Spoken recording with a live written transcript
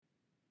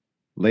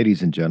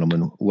Ladies and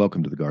gentlemen,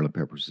 welcome to the Garland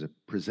Peppers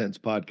Presents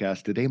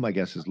podcast. Today, my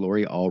guest is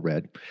Laurie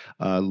Allred.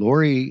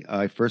 Laurie,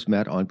 I first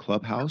met on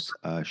Clubhouse.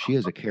 She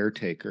is a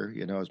caretaker.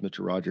 You know, as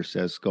Mr. Rogers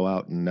says, go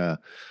out and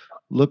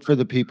look for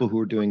the people who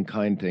are doing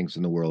kind things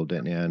in the world,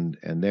 and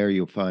there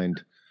you'll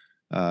find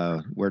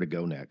where to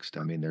go next.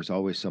 I mean, there's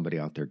always somebody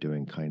out there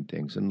doing kind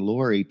things, and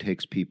Laurie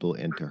takes people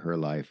into her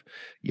life,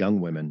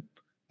 young women,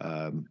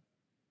 um,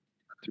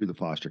 through the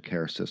foster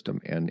care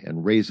system,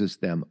 and raises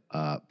them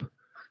up.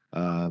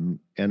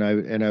 And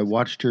I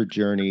watched her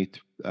journey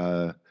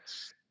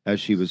as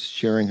she was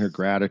sharing her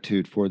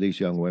gratitude for these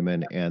young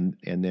women, and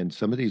then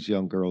some of these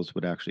young girls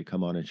would actually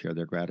come on and share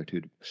their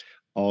gratitude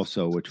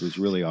also, which was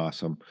really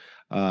awesome.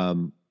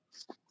 Um,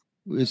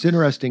 what's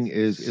interesting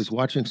is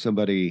watching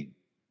somebody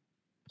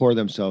pour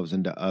themselves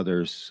into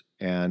others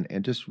and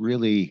just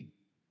really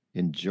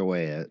enjoy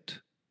it.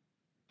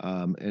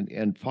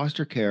 And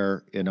foster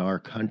care in our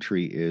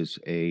country is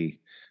a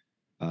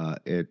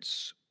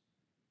it's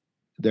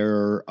there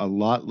are a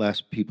lot less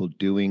people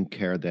doing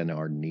care than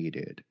are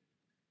needed.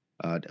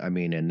 I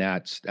mean, and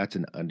that's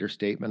an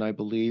understatement, I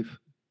believe.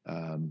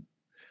 Um,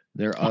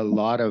 there are a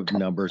lot of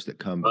numbers that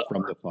come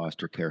from the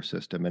foster care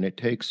system, and it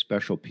takes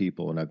special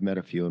people. And I've met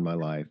a few in my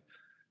life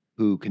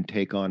who can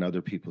take on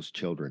other people's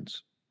children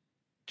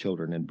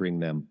and bring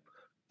them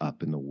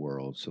up in the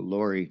world. So,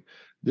 Lori,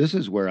 this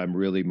is where I'm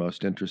really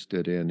most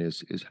interested in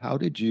is how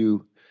did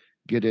you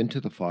get into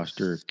the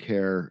foster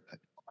care,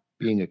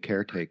 being a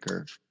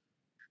caretaker?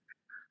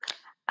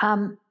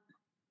 Um,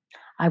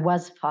 I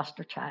was a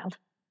foster child.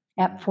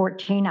 At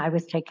 14, I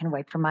was taken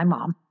away from my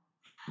mom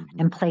Mhm.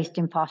 and placed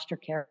in foster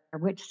care,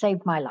 which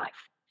saved my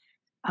life.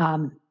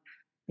 Um,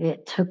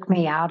 it took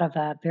me out of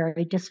a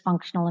very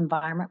dysfunctional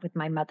environment with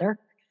my mother.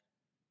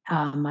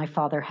 My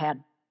father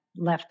had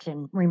left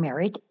and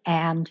remarried,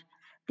 and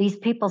these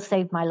people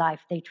saved my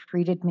life. They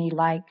treated me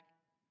like,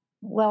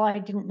 well, I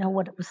didn't know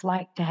what it was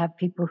like to have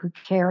people who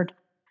cared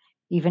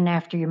even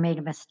after you made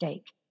a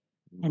mistake.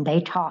 And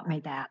they taught me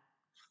that.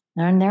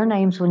 And their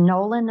names were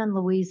Nolan and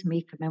Louise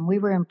Meekum, and we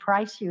were in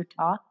Price,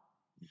 Utah.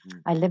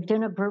 Mhm. I lived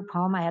in a group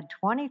home. I had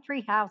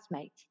 23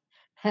 housemates.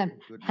 And, Oh,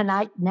 and goodness.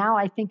 I now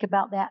I think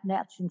about that, and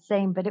that's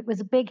insane. But it was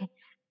a big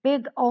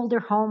older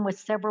home with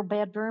several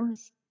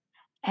bedrooms.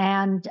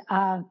 And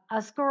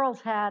us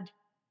girls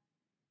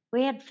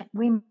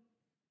we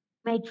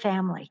made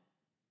family.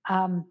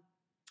 Um,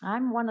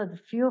 I'm one of the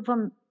few of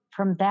them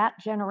from that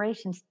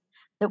generation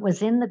that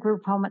was in the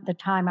group home at the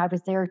time. I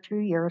was there 2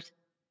 years.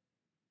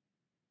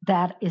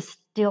 That is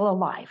still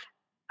alive.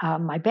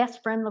 My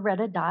best friend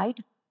Loretta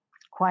died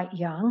quite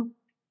young.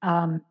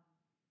 Um,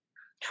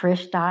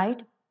 Trish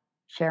died.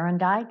 Sharon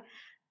died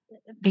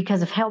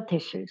because of health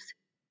issues.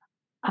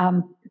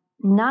 Um,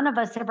 None of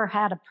us ever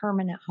had a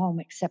permanent home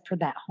except for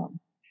that home.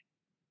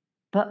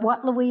 But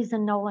what Louise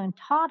and Nolan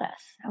taught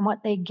us and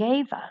what they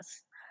gave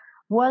us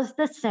was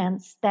the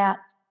sense that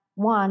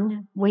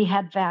one, we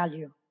had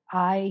value.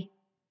 I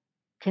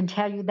can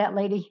tell you that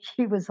lady,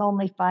 she was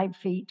only 5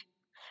 feet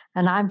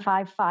and I'm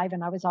 5'5",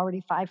 and I was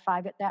already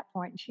 5'5" at that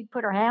point. And she'd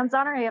put her hands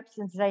on her hips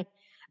and say,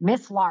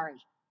 Miss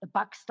Laurie, the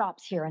buck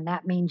stops here, and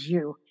that means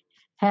you.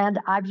 And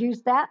I've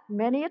used that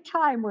many a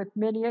time with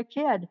many a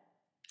kid.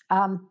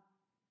 Um,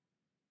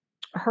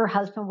 Her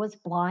husband was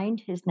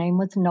blind. His name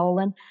was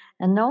Nolan.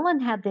 And Nolan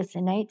had this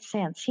innate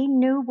sense. He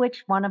knew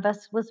which one of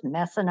us was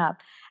messing up.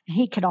 And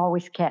he could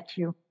always catch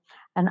you.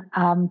 And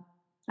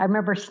I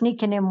remember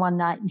sneaking in one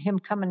night and him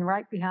coming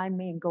right behind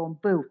me and going,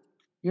 Boo,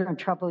 you're in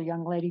trouble,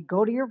 young lady.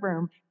 Go to your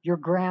room. You're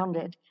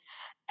grounded.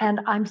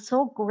 And I'm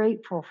so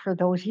grateful for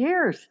those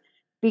years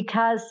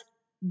because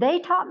they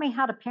taught me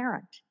how to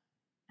parent.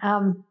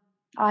 Um,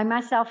 I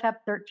myself have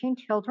 13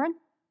 children,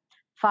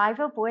 five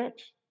of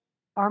which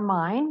are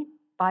mine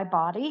by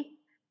body.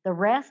 The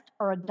rest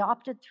are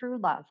adopted through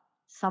love.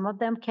 Some of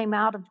them came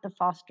out of the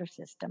foster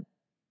system.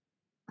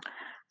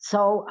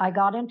 So I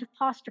got into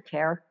foster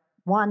care,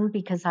 one,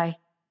 because You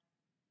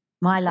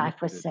my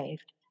life was benefited.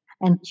 saved,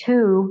 and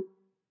two,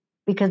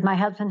 because my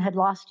husband had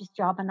lost his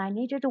job and I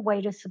needed a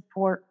way to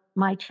support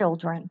my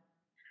children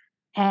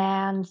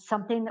and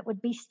something that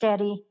would be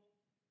steady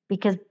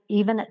because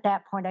even at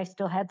that point, I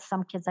still had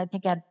some kids. I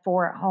think I had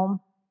four at home,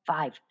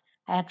 five.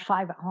 I had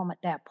five at home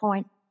at that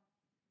point.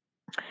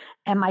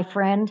 And my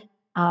friend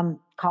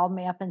called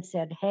me up and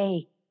said,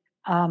 Hey,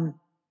 um,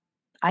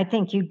 I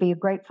think you'd be a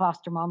great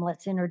foster mom.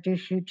 Let's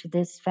introduce you to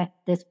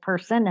this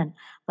person and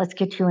let's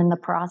get you in the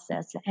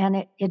process.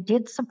 And it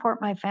did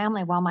support my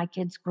family while my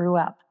kids grew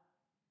up.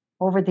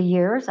 Over the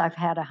years, I've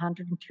had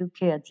 102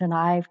 kids, and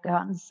I've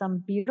gotten some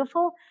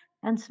beautiful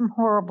and some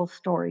horrible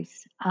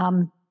stories.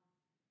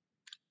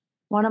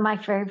 One of my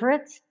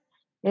favorites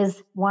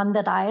is one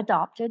that I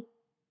adopted.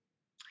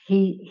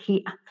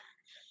 He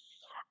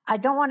I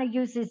don't want to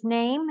use his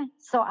name,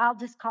 so I'll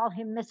just call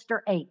him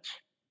Mr.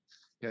 H.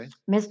 Okay.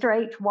 Mr.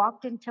 H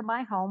walked into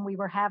my home. We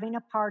were having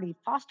a party.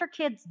 Foster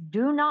kids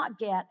do not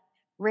get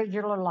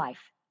regular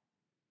life,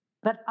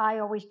 but I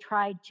always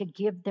tried to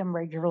give them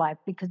regular life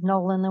because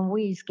Nolan and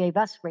Louise gave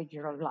us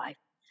regular life.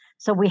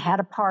 So we had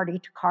a party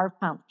to carve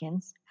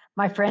pumpkins.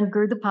 My friend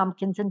grew the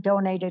pumpkins and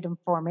donated them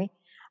for me.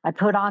 I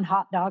put on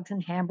hot dogs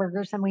and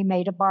hamburgers and we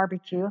made a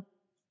barbecue.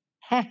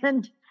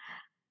 And,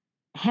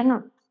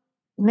 and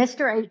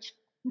Mr. H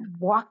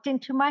walked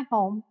into my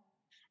home,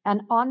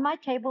 and on my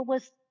table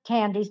was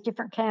candies,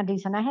 different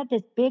candies. And I had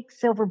this big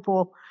silver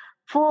bowl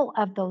full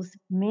of those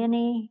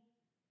mini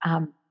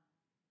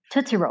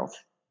Tootsie Rolls.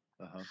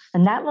 Uh-huh.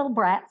 And that little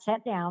brat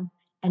sat down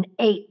and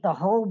ate the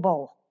whole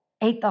bowl.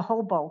 Ate the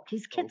whole bowl.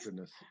 These Oh, kids,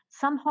 goodness.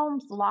 some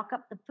homes lock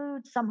up the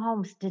food, some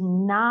homes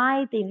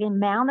deny the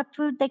amount of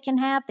food they can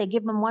have. They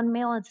give them one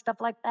meal and stuff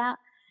like that.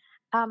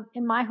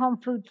 In my home,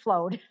 food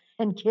flowed,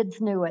 and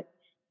kids knew it.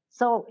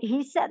 So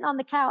he's sitting on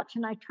the couch,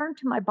 and I turned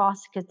to my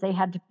boss because they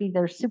had to be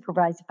there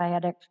supervised if I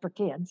had extra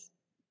kids.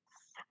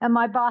 And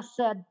my boss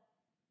said,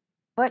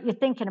 "What you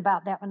thinking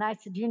about that one?" I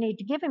said, "You need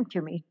to give him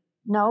to me."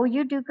 "No,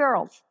 you do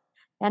girls.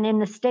 And in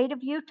the state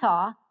of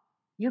Utah,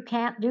 you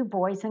can't do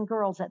boys and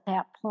girls at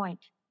that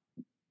point."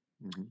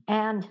 Mm-hmm.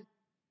 And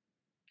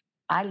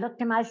I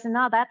looked at him, I said,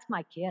 "No, that's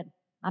my kid.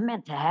 I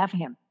meant to have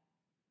him."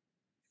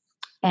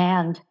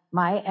 And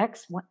my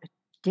ex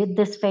did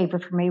this favor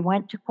for me,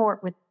 went to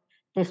court with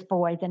this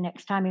boy the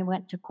next time he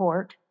went to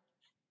court.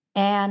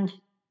 And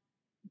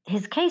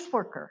his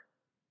caseworker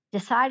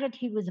decided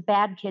he was a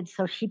bad kid,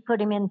 so she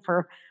put him in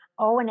for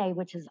O&A,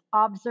 which is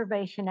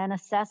observation and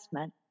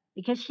assessment,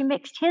 because she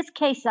mixed his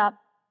case up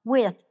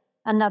with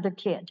another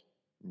kid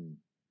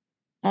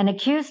and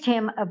accused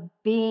him of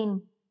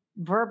being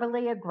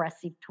verbally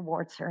aggressive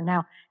towards her.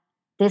 Now,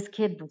 this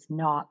kid was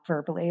not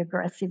verbally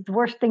aggressive. The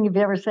worst thing you've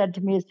ever said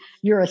to me is,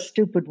 "You're a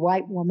stupid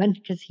white woman,"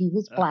 because he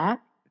was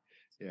black.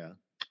 Yeah.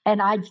 And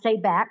I'd say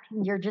back,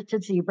 "You're just a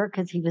zebra,"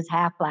 because he was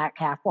half black,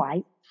 half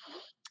white.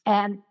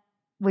 And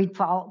we'd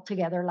fall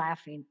together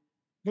laughing.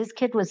 This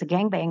kid was a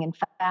gangbanging,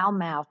 foul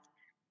mouthed,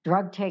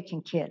 drug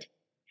taking kid.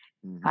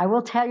 Mm-hmm. I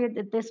will tell you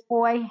that this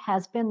boy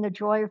has been the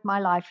joy of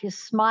my life. His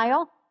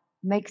smile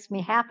makes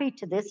me happy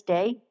to this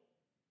day.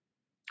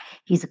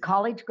 He's a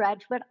college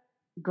graduate.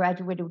 He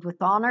graduated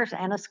with honors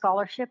and a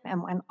scholarship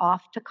and went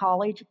off to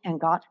college and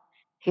got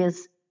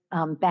his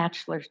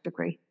bachelor's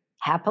degree.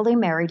 Happily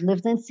married,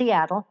 lives in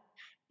Seattle.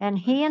 And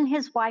he and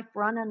his wife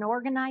run an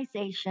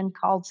organization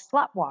called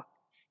Slut Walk.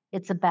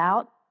 It's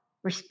about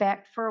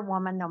respect for a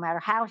woman, no matter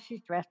how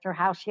she's dressed or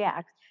how she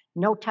acts.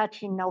 No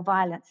touching, no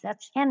violence.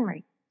 That's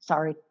Henry.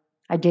 Sorry,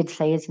 I did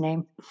say his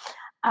name.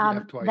 You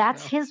have twice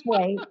That's now. his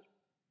way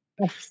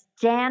of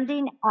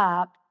standing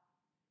up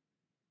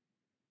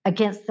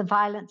against the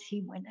violence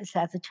he witnessed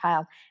as a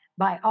child.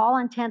 By all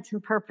intents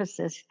and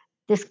purposes,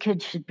 this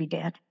kid should be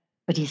dead,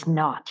 but he's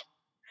not.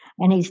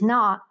 And he's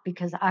not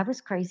because I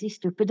was crazy,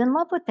 stupid, in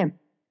love with him.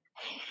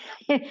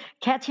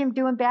 Catch him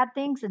doing bad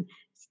things, and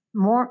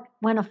more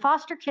when a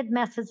foster kid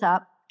messes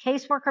up,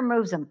 caseworker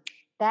moves him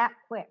that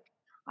quick.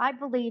 I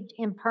believed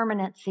in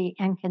permanency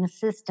and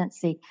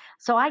consistency.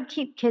 So I'd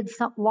keep kids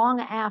long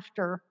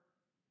after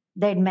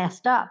they'd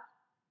messed up.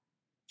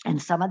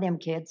 And some of them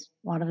kids,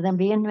 one of them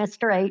being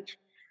Mr. H,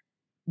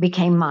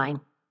 became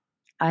mine.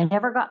 I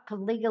never got to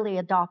legally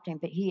adopt him,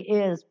 but he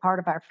is part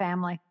of our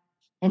family,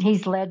 and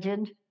he's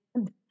legend.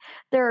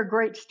 There are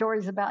great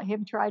stories about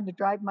him trying to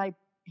drive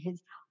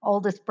his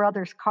oldest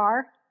brother's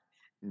car,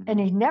 and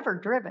he'd never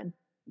driven.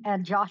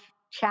 And Josh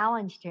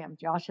challenged him.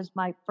 Josh is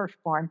my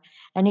firstborn,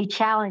 and he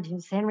challenged him.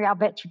 He said, "Henry, I'll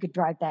bet you could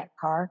drive that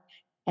car."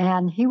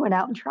 And he went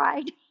out and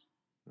tried.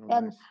 Oh,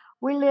 And nice.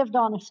 we lived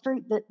on a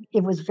street that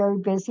it was very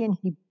busy, and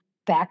he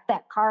backed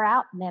that car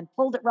out and then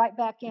pulled it right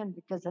back in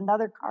because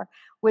another car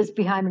was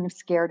behind him and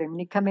scared him. And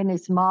he come in and he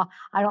said, "Ma,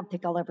 I don't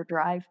think I'll ever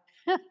drive."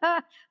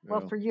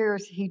 Well, Oh. for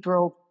years he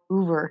drove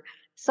Uber.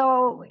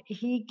 So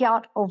he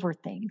got over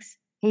things.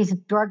 He's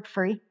drug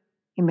free.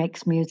 He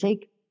makes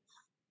music.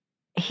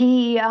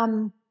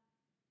 He'll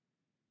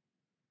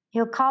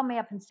call me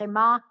up and say,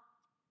 "Ma,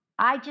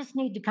 I just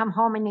need to come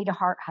home and need a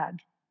heart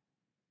hug."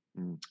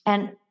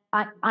 And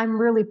I'm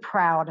really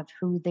proud of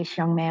who this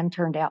young man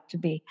turned out to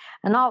be.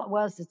 And all it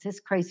was is this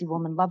crazy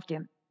woman loved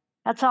him.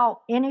 That's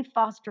all any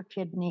foster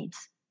kid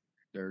needs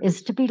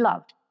is to be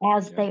loved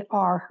as they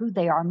are, who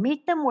they are.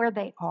 Meet them where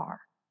they are.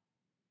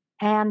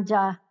 And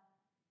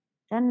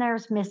then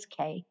there's Miss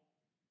Kay.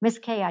 Miss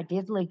Kay, I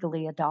did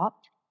legally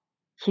adopt.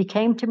 She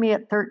came to me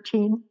at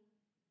 13,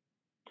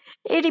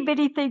 itty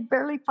bitty thing,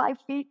 barely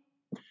 5 feet.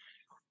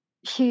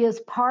 She is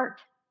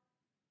part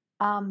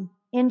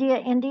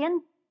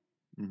Indian,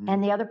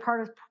 and the other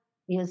part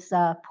is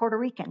Puerto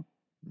Rican.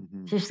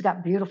 She's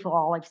got beautiful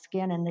olive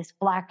skin and this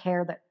black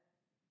hair that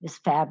is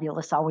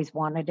fabulous. Always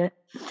wanted it.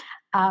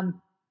 And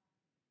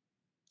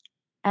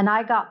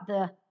I got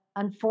the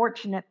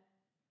unfortunate,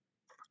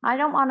 I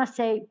don't want to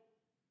say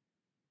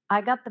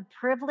I got the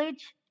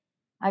privilege,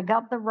 I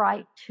got the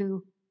right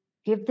to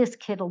give this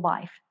kid a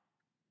life.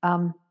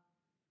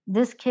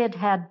 This kid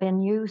had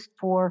been used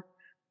for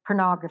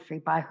pornography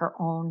by her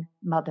own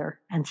mother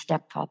and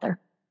stepfather.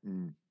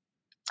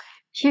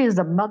 She is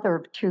a mother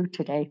of two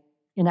today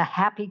in a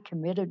happy,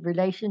 committed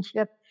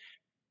relationship.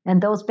 And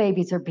those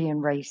babies are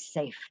being raised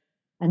safe.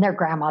 And they're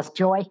grandma's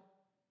joy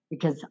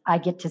because I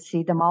get to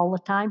see them all the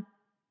time.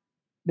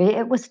 But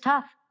it was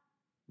tough.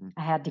 Mm.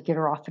 I had to get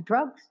her off of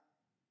drugs.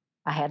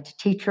 I had to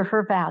teach her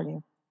her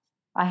value.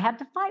 I had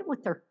to fight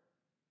with her.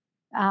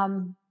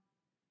 Um,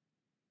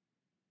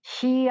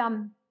 she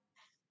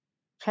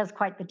has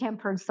quite the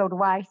temper, and so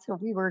do I. So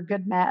we were a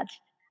good match.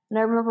 And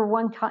I remember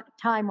one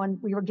time when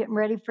we were getting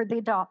ready for the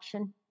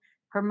adoption,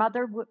 her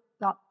mother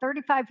got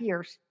 35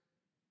 years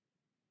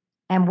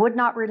and would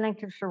not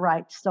relinquish her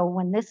rights. So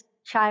when this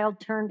child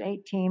turned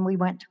 18, we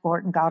went to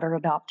court and got her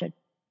adopted.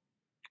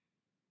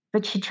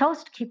 But she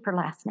chose to keep her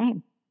last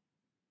name.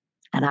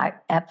 And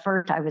at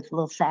first, I was a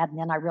little sad. And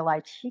then I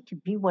realized she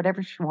could be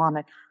whatever she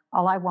wanted.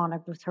 All I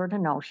wanted was her to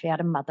know she had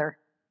a mother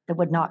that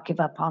would not give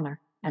up on her.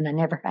 And I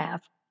never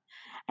have.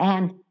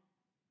 And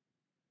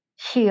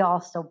she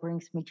also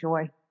brings me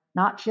joy,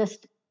 not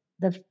just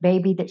the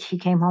baby that she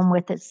came home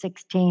with at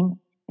 16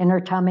 in her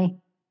tummy,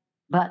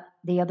 but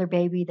the other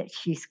baby that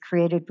she's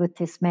created with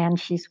this man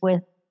she's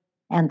with,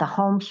 and the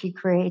home she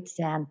creates,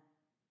 and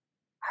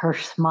her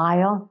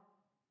smile.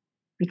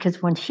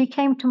 Because when she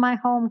came to my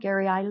home,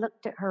 Gary, I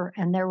looked at her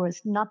and there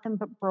was nothing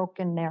but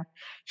broken there.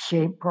 She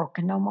ain't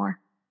broken no more.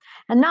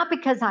 And not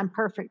because I'm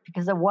perfect,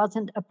 because I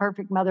wasn't a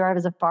perfect mother. I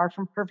was a far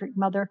from perfect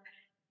mother,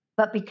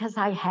 but because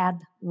I had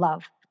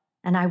love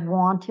and I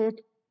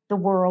wanted the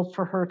world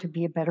for her to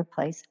be a better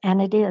place.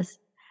 And it is.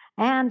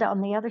 And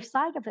on the other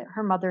side of it,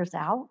 her mother's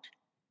out.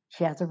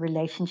 She has a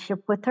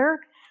relationship with her,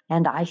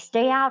 and I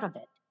stay out of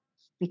it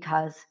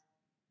because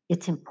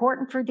it's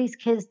important for these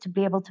kids to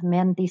be able to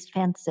mend these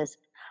fences.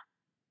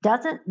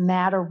 Doesn't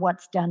matter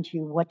what's done to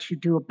you, what you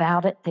do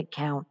about it that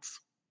counts.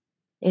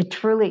 It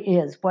truly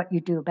is what you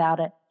do about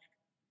it.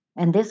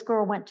 And this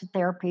girl went to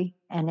therapy,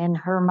 and then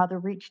her mother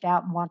reached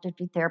out and wanted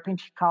to do therapy. And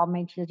she called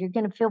me and she said, "You're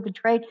going to feel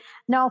betrayed."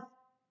 No,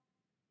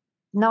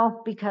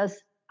 no, because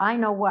I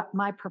know what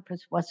my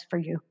purpose was for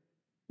you.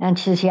 And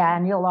she says, "Yeah,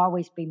 and you'll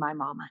always be my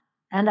mama."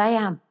 And I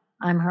am.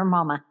 I'm her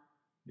mama.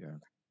 Yeah.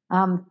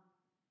 Um,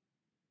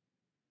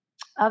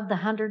 of the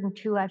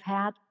 102 I've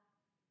had,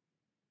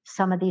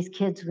 some of these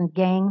kids were in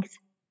gangs.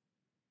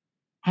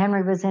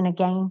 Henry was in a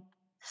gang.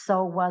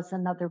 So was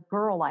another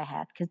girl I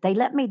had, because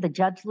the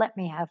judge let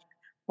me have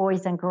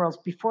boys and girls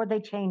before they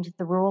changed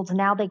the rules.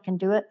 Now they can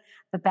do it,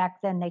 but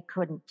back then they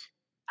couldn't.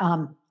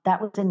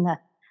 That was in the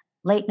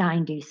late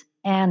 90s.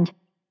 And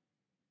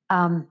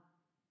um,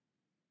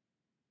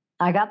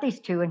 I got these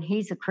two, and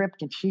he's a Crip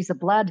and she's a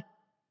Blood.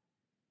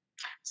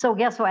 So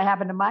guess what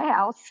happened to my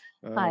house?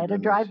 I Oh, had a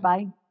goodness.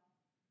 drive-by.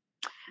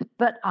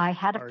 But I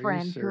had a Are you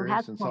friend who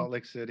has serious? In one. Salt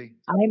Lake City?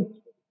 I'm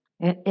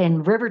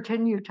in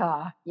Riverton,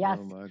 Utah. Yes.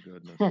 Oh, my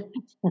goodness.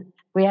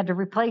 We had to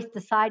replace the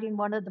siding.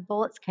 One of the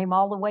bullets came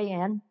all the way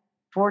in.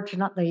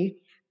 Fortunately,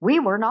 we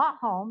were not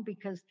home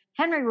because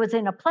Henry was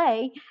in a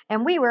play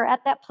and we were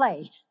at that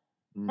play.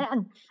 Mm.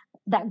 And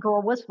that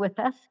girl was with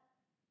us.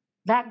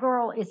 That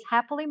girl is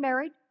happily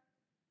married.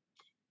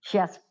 She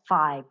has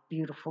 5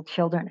 beautiful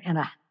children and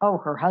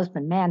her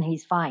husband, man,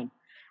 he's fine.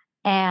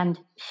 And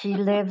she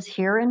lives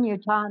here in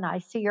Utah, and I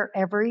see her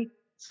every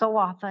so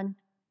often.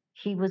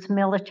 He was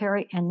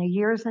military, and the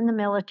years in the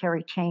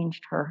military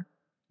changed her.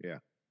 Yeah.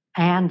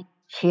 And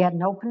she had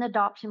an open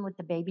adoption with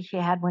the baby she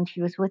had when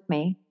she was with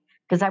me.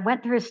 Because I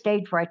went through a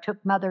stage where I took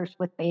mothers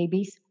with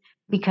babies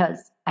because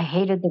I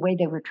hated the way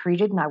they were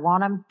treated. And I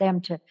want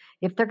them to,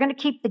 if they're going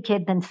to keep the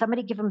kid, then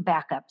somebody give them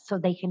backup so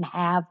they can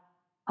have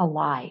a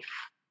life.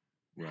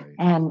 Right.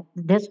 And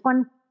this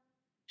one,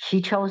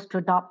 she chose to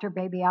adopt her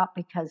baby out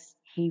because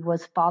he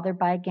was fathered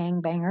by a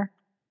gangbanger.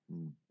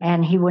 Mm.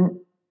 And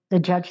the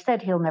judge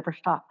said he'll never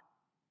stop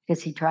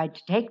because he tried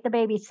to take the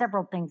baby.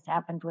 Several things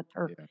happened with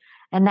her. Yeah.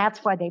 And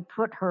that's why they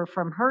put her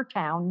from her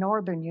town,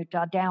 northern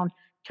Utah, down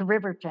to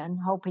Riverton,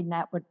 hoping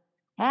that would.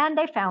 And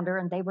they found her,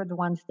 and they were the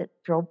ones that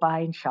drove by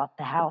and shot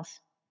the house.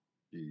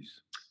 Jeez.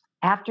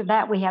 After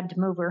that, we had to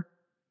move her,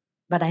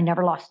 but I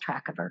never lost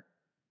track of her.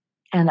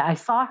 And I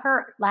saw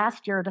her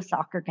last year at a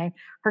soccer game.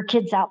 Her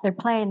kid's out there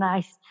playing.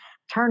 I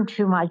turned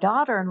to my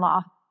daughter in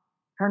law.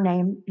 Her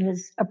name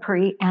is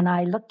Apri. And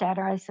I looked at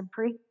her. I said,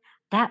 "Apri,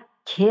 that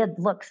kid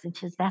looks," and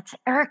she says, "That's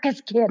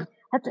Erica's kid.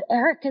 That's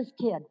Erica's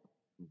kid."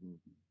 Mm-hmm.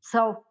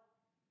 So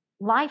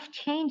life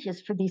changes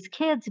for these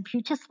kids if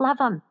you just love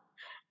them.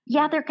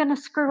 Yeah, they're going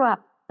to screw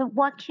up. But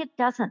what kid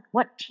doesn't?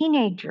 What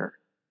teenager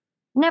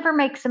never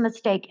makes a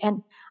mistake?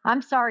 And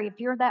I'm sorry, if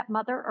you're that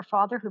mother or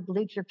father who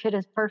believes your kid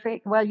is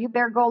perfect, well, you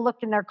better go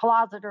look in their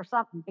closet or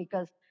something,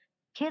 because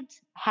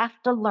kids have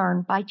to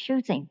learn by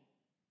choosing.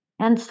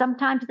 And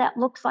sometimes that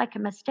looks like a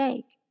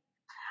mistake.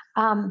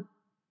 Um,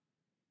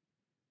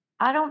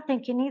 I don't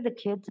think any of the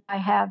kids I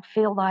have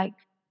feel like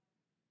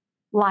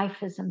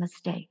life is a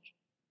mistake.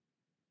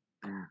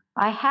 Mm.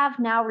 I have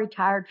now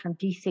retired from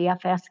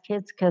DCFS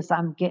kids because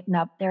I'm getting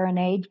up there in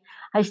age.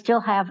 I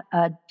still have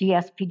a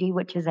DSPD,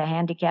 which is a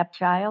handicapped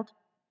child.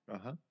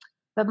 Uh-huh.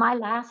 But my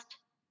last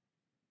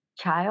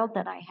child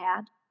that I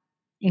had,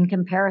 in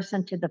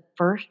comparison to the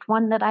first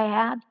one that I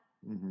had,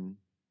 Mm-hmm.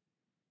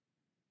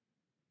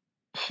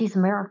 she's a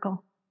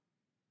miracle.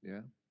 Yeah.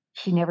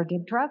 She never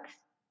did drugs.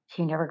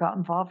 She never got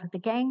involved with the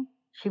gang.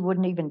 She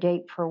wouldn't even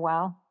date for a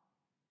while.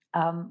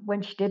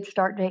 When she did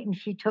start dating,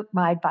 she took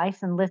my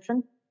advice and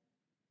listened.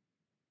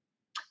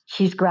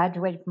 She's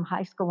graduated from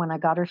high school. When I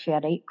got her, she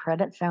had 8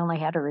 credits. I only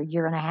had her a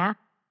year and a half.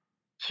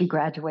 She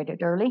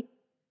graduated early.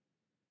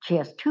 She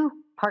has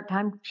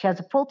she has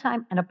a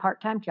full-time and a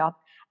part-time job,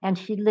 and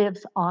she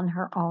lives on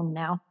her own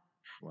now.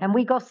 Wow. And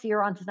we go see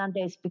her on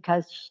Sundays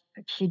because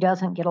she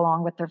doesn't get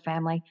along with her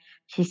family.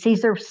 She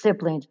sees her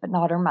siblings, but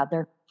not her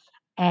mother.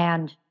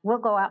 And we'll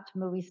go out to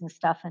movies and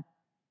stuff. And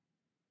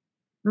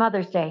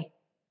Mother's Day,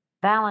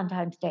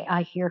 Valentine's Day,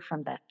 I hear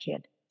from that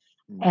kid.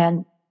 Mm.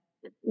 And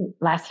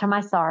last time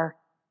I saw her,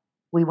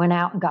 we went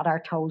out and got our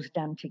toes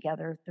done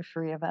together, the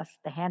 3 of us,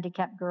 the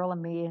handicapped girl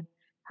and me and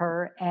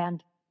her.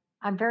 And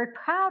I'm very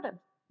proud of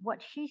what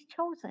she's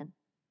chosen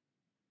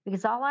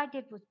because all I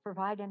did was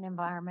provide an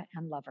environment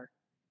and love her.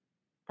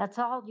 That's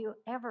all you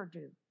ever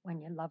do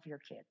when you love your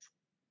kids.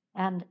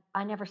 And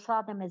I never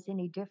saw them as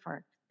any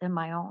different than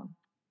my own.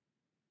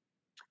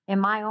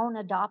 And my own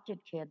adopted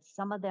kids,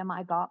 some of them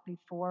I got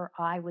before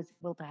I was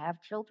able to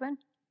have children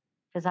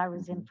because I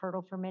was Mhm.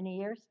 infertile for many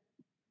years.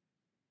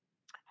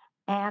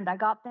 And I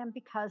got them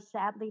because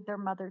sadly their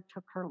mother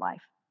took her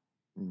life.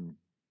 Mm.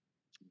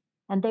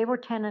 And they were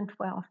 10 and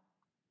 12.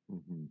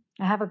 Mhm.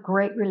 I have a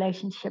great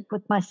relationship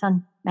with my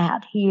son,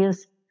 Matt. He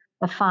is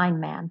a fine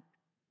man.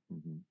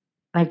 Mhm.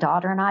 My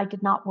daughter and I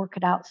did not work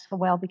it out so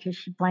well because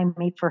she blamed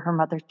me for her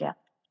mother's death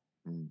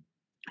Mm.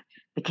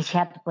 because she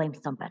had to blame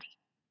somebody.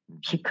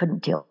 She Mhm.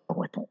 couldn't deal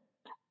with it.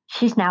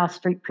 She's now a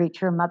street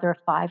preacher, a mother of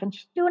 5, and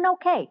she's doing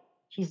okay.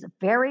 She's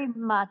very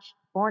much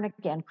born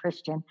again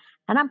Christian,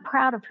 and I'm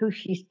proud of who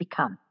she's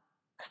become.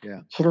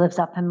 Yeah. She lives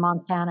up in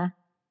Montana,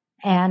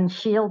 and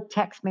she'll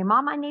text me,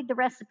 Mom, I need the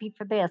recipe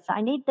for this. I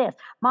need this.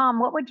 Mom,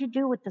 what would you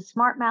do with the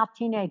smart mouth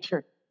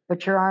teenager?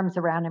 Put your arms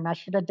around him. I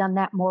should have done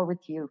that more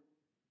with you.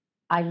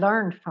 I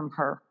learned from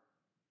her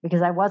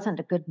because I wasn't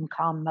a good and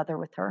calm mother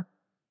with her.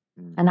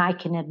 Mm. And I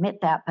can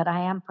admit that, but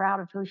I am proud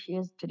of who she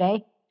is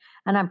today.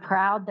 And I'm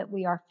proud that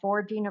we are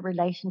forging a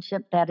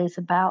relationship that is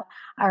about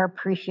our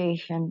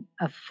appreciation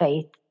of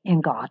faith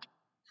in God.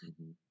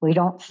 Mhm. We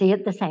don't see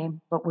it the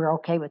same, but we're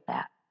okay with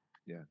that.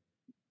 Yeah.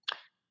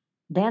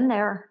 Then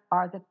there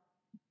are the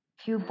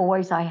few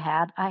boys I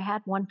had. I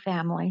had one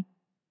family.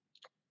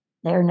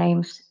 Their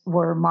names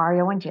were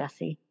Mario and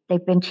Jesse.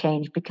 They've been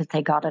changed because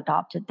they got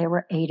adopted. There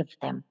were 8 of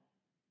them.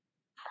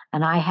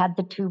 And I had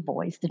the 2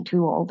 boys, the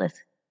 2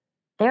 oldest.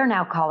 They're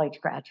now college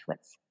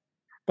graduates.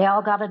 They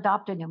all got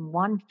adopted in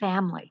one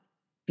family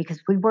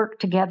because we worked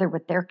together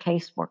with their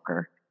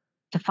caseworker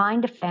to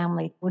find a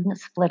family that wouldn't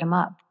split them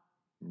up.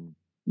 Mm.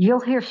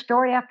 You'll hear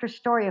story after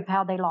story of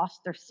how they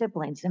lost their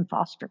siblings in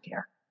foster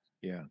care.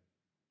 Yeah.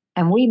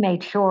 And we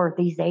made sure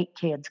these 8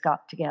 kids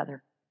got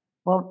together.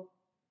 Well,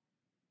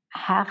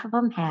 half of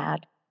them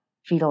had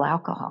fetal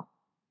alcohol,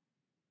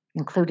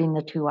 including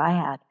the 2 I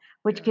had,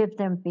 which Yeah. give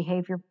them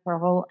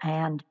behavioral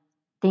and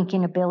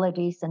thinking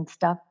abilities and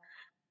stuff.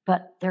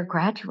 But they're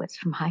graduates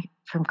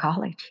from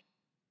college.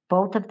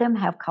 Both of them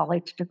have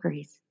college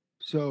degrees,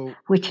 So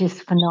which is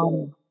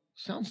phenomenal.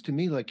 sounds to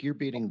me like you're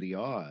beating the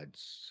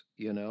odds,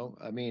 you know?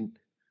 I mean,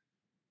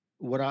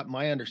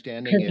 my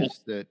understanding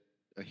is that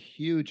a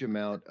huge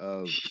amount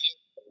of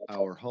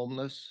our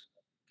homeless,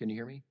 can you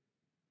hear me?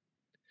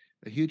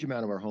 A huge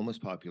amount of our homeless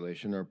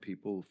population are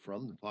people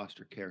from the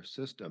foster care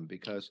system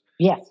because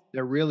Yes,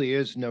 there really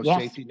is no yes,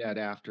 safety net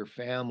after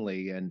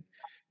family. And,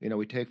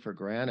 we take for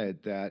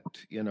granted that,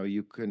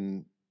 you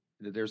can,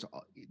 that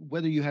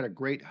whether you had a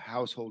great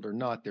household or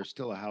not, there's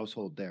still a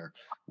household there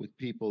with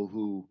people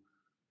who,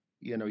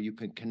 you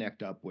can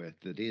connect up with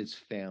that is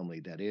family,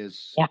 that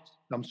is yeah,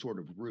 some sort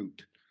of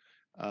root.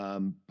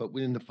 But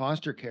when in the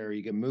foster care,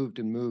 you get moved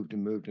and moved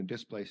and moved and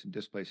displaced and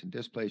displaced and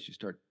displaced, you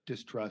start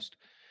distrust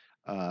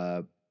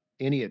uh,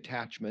 any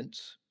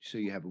attachments. So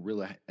you have real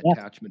yes,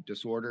 attachment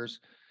disorders.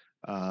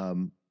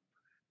 Um,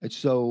 and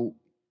so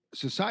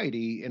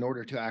society, in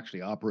order to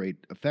actually operate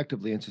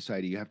effectively in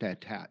society, you have to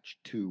attach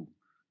to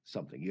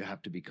something. You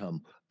have to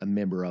become a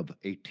member of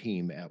a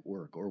team at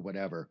work or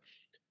whatever.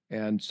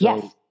 And so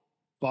yes.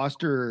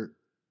 foster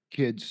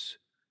kids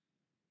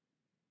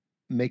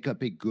make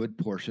up a good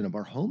portion of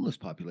our homeless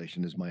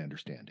population, is my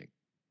understanding.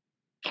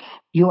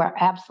 You are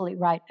absolutely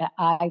right.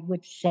 I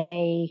would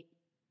say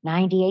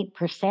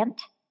 98%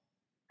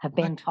 have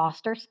been What?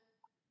 fosters.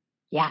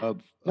 Yeah, at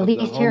Of the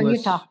least here in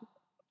Utah. homeless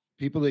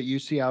people that you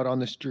see out on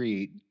the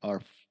street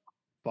are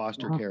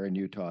foster Mhm. care in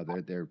Utah.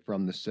 They're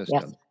from the Yes,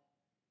 system. The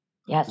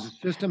yes.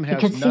 system has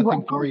Because see what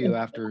nothing for you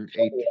after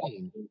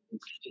 18.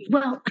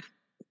 well,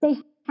 they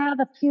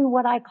have a few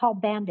what I call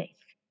band-aids.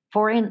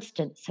 For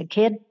instance, a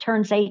kid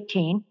turns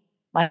 18,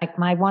 like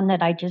my one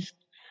that I just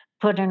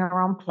put in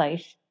her own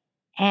place.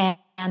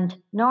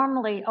 And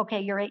normally,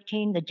 okay, you're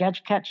 18, the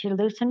judge cuts you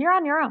loose and you're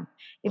on your own.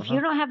 If you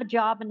Uh-huh. don't have a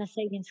job and a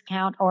savings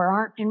account or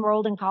aren't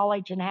enrolled in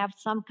college and have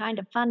some kind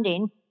of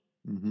funding,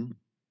 Hmm.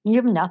 you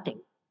have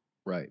nothing.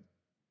 Right.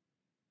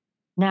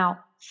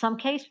 Now, some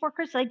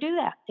caseworkers, they do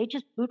that. They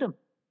just boot them.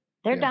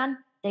 They're Yeah.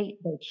 done. They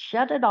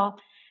shut it off.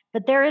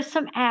 But there is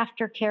some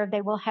aftercare.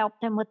 They will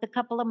help them with a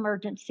couple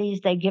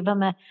emergencies. They give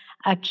them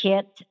a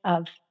kit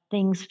of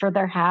things for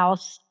their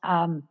house.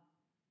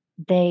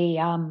 They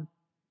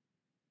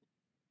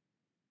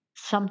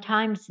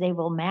Sometimes they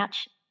will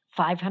match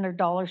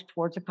 $500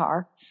 towards a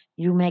car.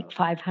 You make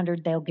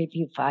 500, they'll give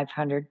you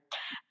 500.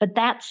 But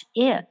that's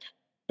it.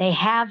 They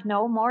have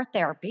no more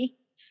therapy.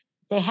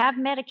 They have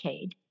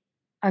Medicaid.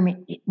 I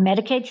mean,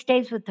 Medicaid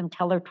stays with them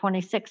till they're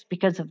 26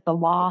 because of the Oh,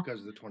 law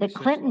because of the that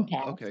 26 Clinton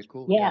law. Okay, passed.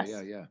 cool. Yeah,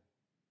 yeah, Yes, yeah.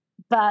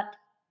 but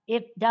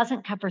it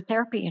doesn't cover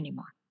therapy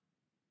anymore.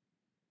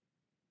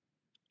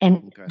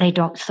 And Okay. they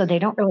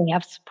don't really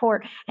have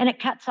support. And it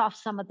cuts off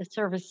some of the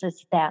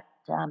services that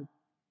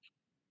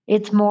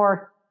it's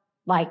more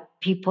like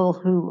people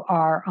who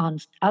are on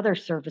other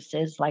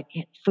services like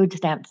food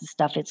stamps and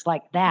stuff. It's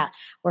like that,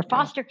 where Yeah.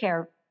 foster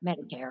care,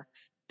 Medicare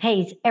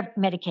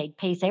Medicaid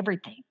pays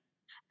everything,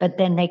 but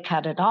then they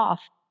cut it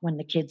off when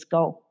the kids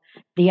go.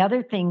 The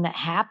other thing that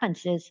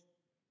happens is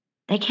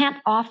they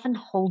can't often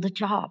hold a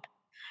job.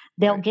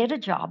 They'll Right. get a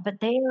job, but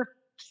their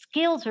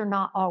skills are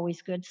not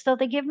always good. So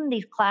they give them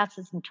these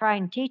classes and try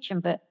and teach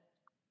them, but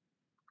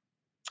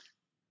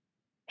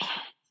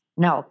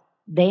no,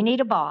 they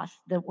need a boss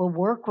that will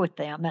work with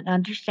them and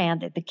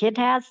understand that the kid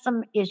has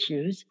some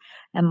issues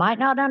and might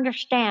not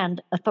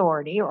understand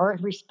authority or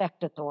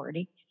respect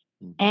authority,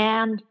 Hmm.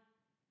 and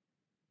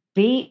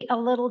be a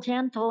little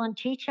gentle and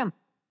teach them.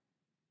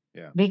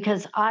 Yeah.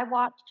 Because I've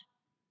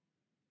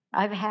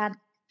had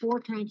 4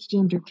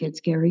 transgender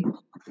kids, Gary.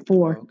 Oh,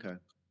 4. okay.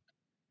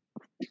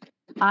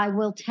 I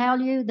will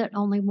tell you that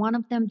only one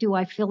of them do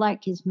I feel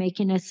like is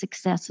making a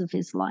success of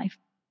his life.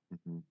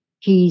 Hmm.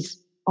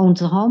 He's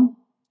owns a home.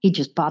 He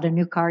just bought a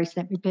new car. He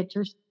sent me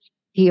pictures.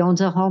 He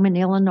owns a home in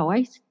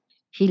Illinois.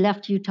 He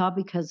left Utah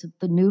because of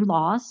the new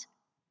laws,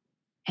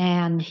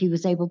 and he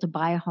was able to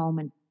buy a home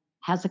and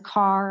has a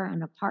car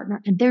and a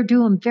partner, and they're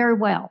doing very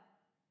well.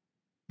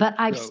 But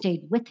I've So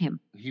stayed with him.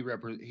 he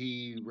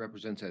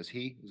represents as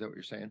he. Is that what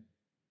you're saying?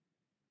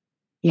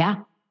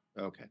 Yeah.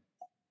 Okay.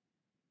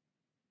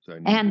 So I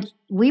need to And just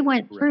we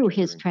went correct through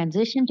his gendering.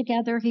 transition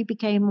together. He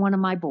became one of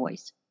my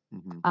boys.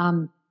 Hmm.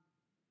 Um,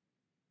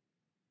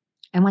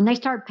 and when they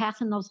started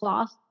passing those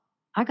laws,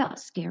 I got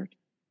scared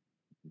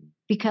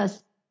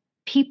because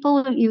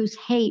people use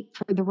hate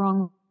for the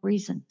wrong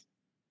reasons.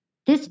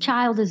 This Hmm.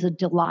 child is a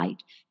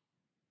delight.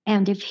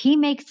 And if he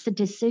makes a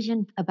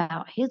decision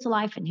about his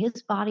life and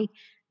his body,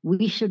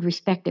 we should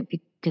respect it,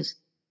 because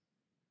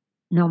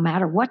no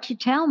matter what you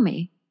tell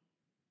me,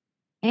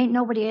 ain't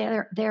nobody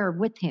there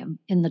with him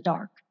in the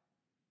dark.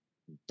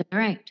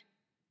 There ain't.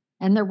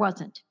 And there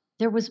wasn't.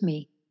 There was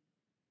me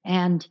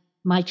and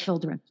my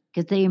children,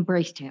 because they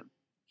embraced him.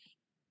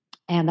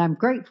 And I'm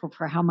grateful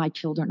for how my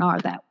children are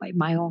that way,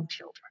 my own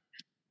children.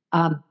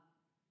 Um,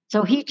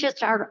 so he's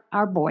just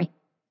our boy.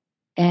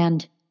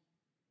 And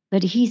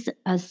but he's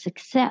a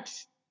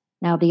success.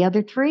 Now the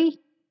other 3,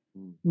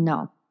 Hmm.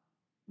 no,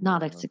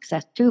 not a Well,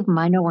 success. 2 of them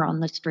I know are on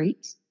the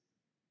streets.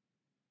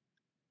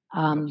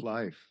 tough Um,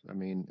 life. I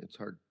mean, it's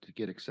hard to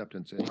get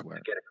acceptance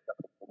anywhere.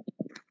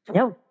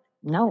 no,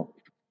 no.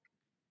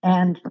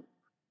 And,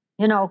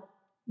 you know,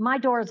 my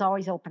door is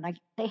always open.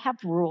 They have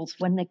rules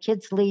when the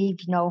kids leave,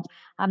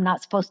 I'm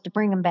not supposed to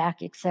bring them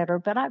back, et cetera.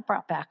 But I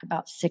brought back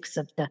about 6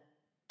 of the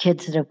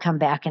kids that have come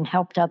back and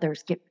helped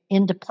others get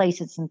into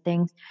places and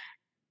things,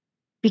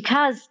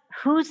 because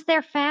who's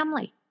their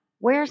family?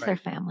 Where's their Right.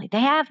 family? They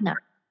have none.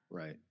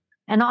 Right.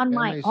 And on And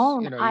my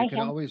own, you I can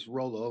have, always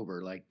roll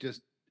over, like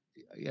just,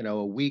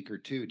 a week or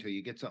two till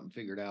you get something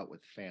figured out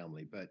with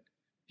family. But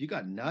if you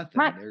got nothing,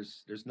 right,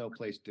 there's no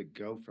place to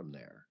go from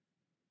there.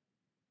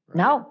 Right.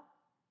 no.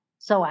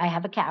 So I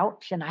have a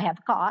couch and I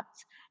have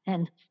cots,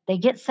 and they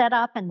get set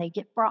up and they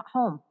get brought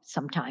home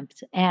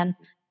sometimes. And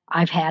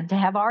I've had to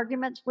have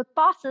arguments with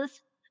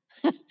bosses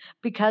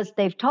because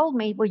they've told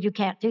me, well, you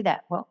can't do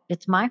that. Well,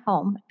 it's my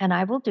home and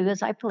I will do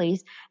as I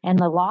please. And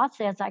the law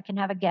says I can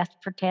have a guest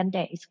for 10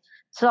 days.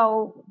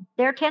 So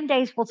their 10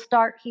 days will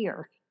start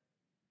here.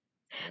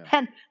 Yeah.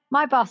 And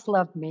my boss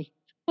loved me,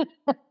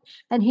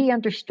 and he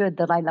understood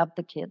that I love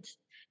the kids.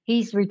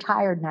 He's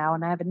retired now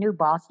and I have a new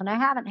boss, and I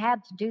haven't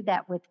had to do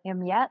that with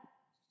him yet,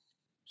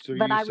 So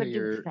but you I say would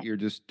do the you're same.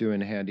 just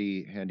doing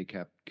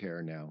handicap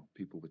care now,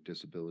 people with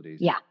disabilities.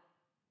 Yeah,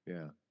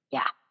 Yeah.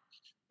 yeah,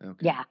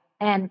 Okay. yeah.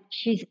 And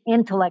she's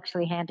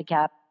intellectually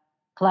handicapped,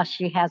 plus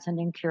she has an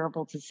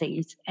incurable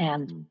disease,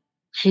 and Mm.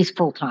 she's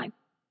full time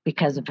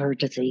because of Hmm. her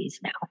disease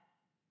now.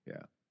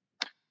 Yeah.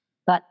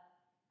 But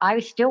I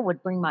still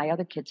would bring my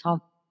other kids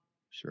home.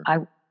 Sure.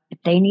 I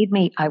If they need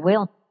me, I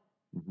will,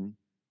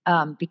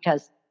 Hmm.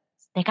 because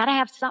they got to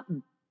have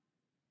something.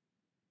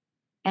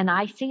 And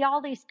I see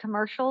all these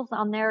commercials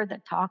on there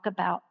that talk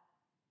about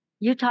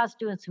Utah's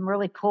doing some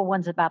really cool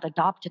ones about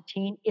adopt a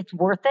teen. It's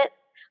worth it.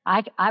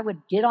 I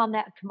would get on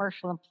that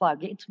commercial and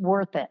plug. It's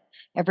worth it.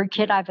 Every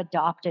kid Yeah. I've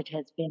adopted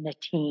has been a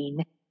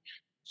teen.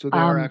 So they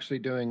are Um, actually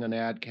doing an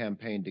ad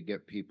campaign to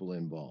get people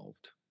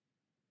involved.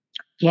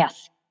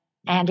 yes,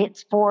 and Hmm.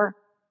 it's for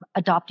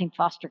adopting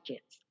foster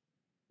kids.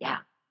 Yeah,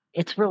 Yeah.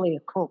 it's really a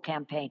cool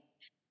campaign,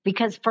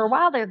 because for a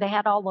while there they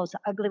had all those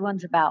ugly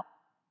ones about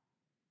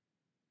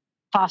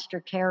foster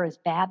care is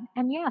bad.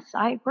 And yes,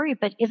 I agree,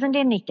 but isn't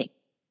anything.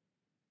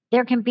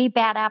 There can be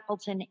bad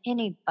apples in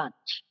any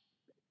bunch.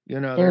 You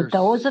know, There are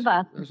those of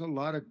us. there's a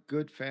lot of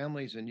good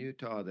families in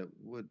Utah that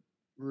would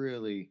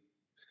really,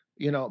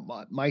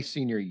 my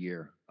senior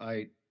year,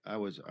 I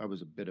was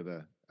a bit of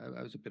a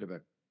I was a bit of a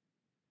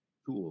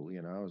tool,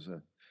 I was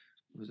a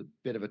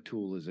bit of a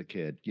tool as a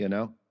kid, you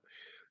know.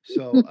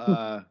 So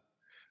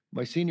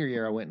my senior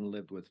year, I went and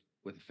lived with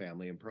a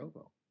family in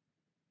Provo,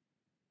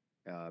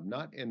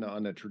 not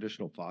on the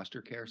traditional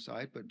foster care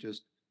side, but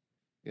just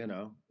you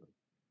know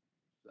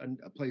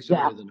a place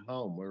Yeah. other than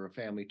home where a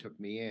family took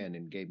me in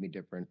and gave me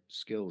different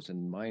skills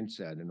and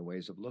mindset and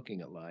ways of looking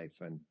at life.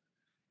 And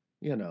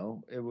it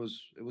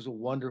was a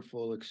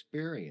wonderful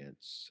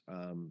experience.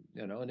 And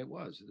there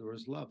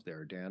was love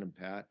there. Dan and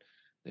Pat,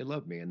 they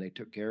loved me and they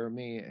took care of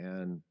me.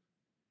 And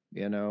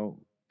you know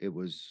it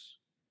was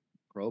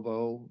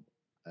Provo.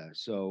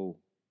 So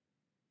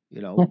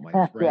my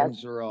Yes.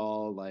 friends are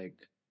all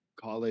like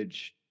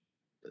college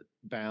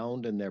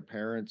bound, and their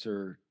parents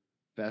are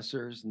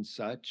professors and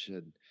such,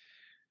 and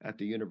at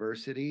the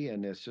university,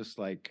 and it's just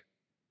like,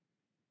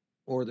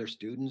 or they're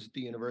students at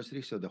the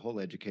university. So the whole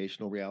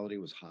educational reality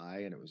was high,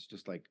 and it was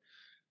just like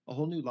a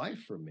whole new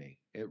life for me.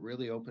 It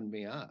really opened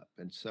me up.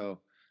 And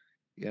so,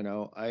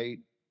 I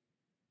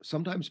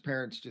sometimes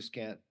parents just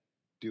can't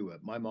do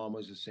it. My mom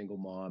was a single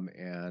mom,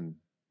 and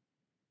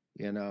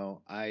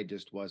I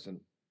just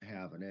wasn't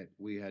having it.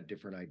 We had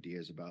different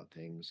ideas about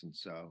things, and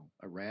so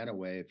I ran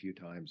away a few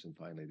times, and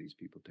finally these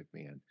people took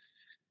me in,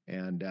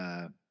 and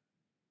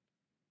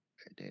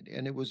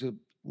it was a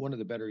one of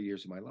the better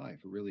years of my life.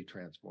 It really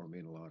transformed me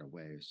in a lot of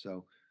ways.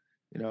 So,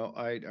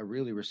 I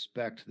really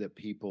respect that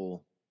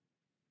people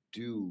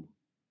do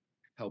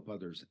help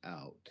others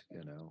out.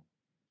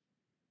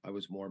 I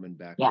was Mormon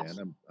back then. Yes.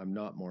 I'm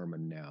not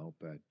Mormon now,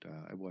 but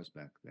I was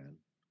back then.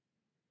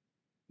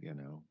 You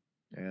know,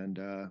 and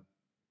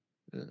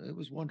it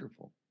was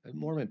wonderful. And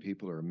Mormon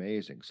people are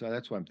amazing. So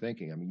that's what I'm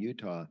thinking. I mean,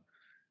 Utah,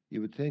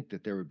 you would think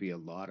that there would be a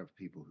lot of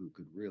people who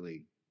could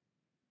really,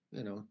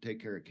 take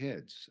care of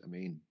kids. I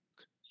mean,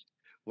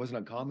 it wasn't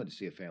uncommon to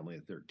see a family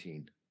of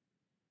 13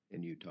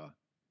 in Utah.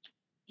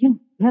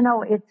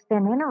 It's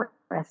been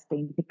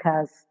interesting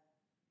because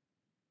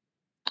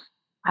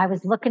I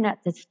was looking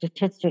at the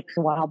statistics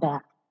a while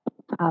back.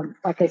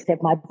 Like I said,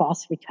 my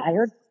boss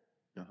retired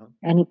Uh-huh.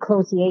 and he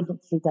closed the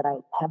agency that I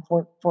have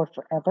worked for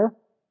forever.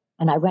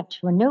 And I went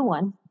to a new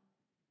one.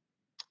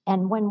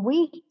 And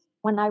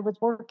when I was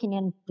working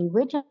in the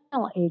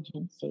original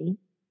agency,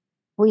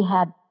 we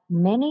had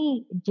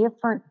many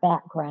different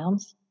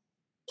backgrounds.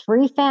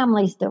 Three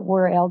families that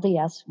were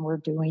LDS were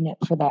doing it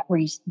for that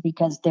reason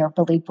because their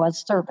belief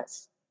was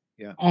service.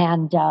 Yeah.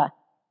 And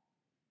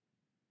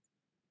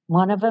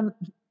one of them,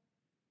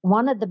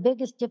 one of the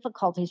biggest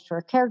difficulties for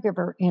a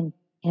caregiver in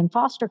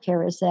foster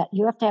care is that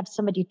you have to have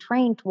somebody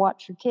trained to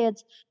watch your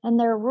kids, and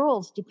there are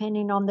rules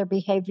depending on their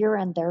behavior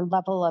and their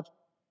level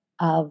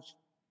of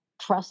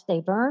trust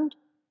they've earned.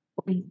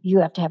 You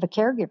have to have a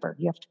caregiver.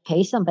 You have to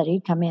pay somebody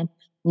to come in.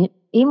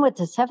 Even with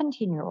a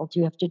 17-year-old,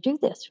 you have to do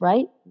this,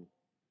 right?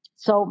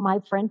 So my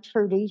friend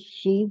Trudy,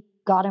 she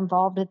got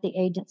involved at the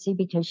agency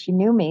because she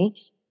knew me,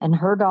 and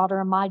her daughter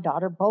and my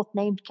daughter, both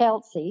named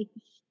Kelsey,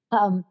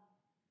 um,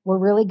 were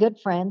really good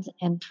friends.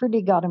 And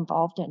Trudy got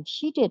involved, and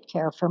she did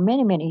care for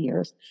many, many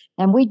years.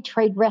 And we'd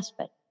trade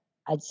respite.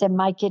 I'd send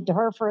my kid to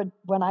her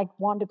when I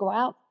wanted to go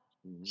out.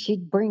 Mm-hmm.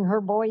 She'd bring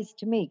her boys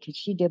to me because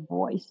she did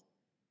boys.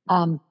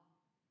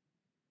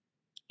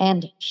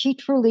 And she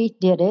truly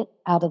did it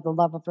out of the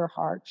love of her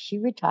heart. She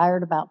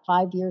retired about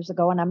 5 years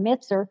ago, and I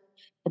miss her,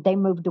 but they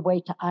moved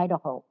away to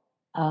Idaho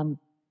um,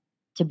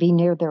 to be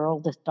near their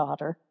oldest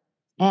daughter.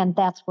 And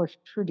that's where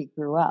Trudy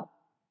grew up.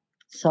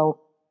 So,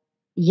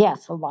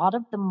 yes, a lot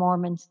of the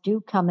Mormons do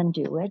come and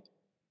do it.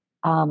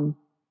 Um,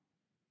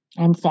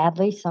 and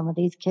sadly, some of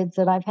these kids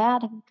that I've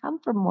had have come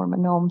from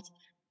Mormon homes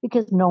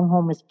because no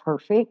home is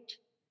perfect.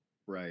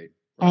 Right.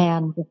 Right.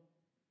 And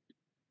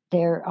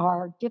there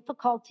are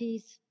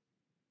difficulties.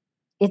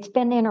 It's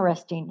been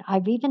interesting. I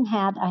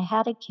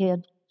had a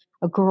kid,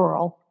 a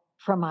girl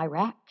from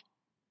Iraq.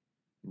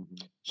 Mm-hmm.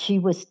 She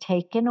was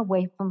taken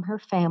away from her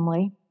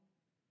family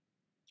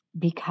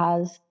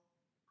because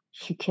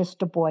she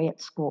kissed a boy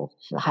at school.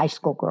 She's a high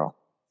school girl.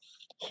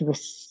 She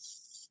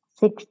was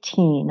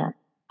 16.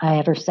 I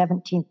had her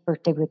 17th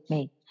birthday with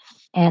me,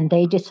 and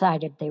they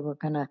decided they're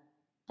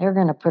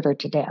gonna put her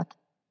to death.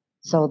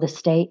 So the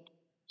state,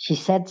 she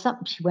said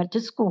something. She went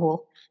to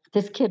school.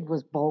 This kid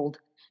was bold.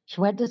 She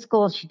went to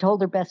school. She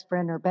told her best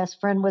friend. Her best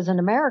friend was an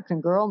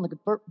American girl, and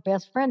the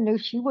best friend knew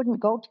she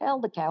wouldn't go tell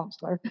the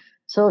counselor.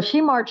 So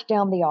she marched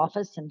down the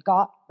office and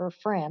got her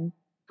friend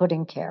put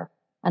in care.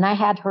 And I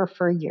had her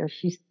for a year.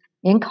 She's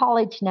in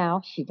college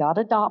now. She got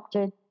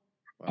adopted,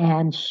 Wow.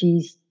 and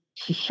she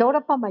showed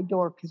up on my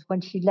door because when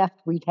she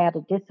left, we'd had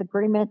a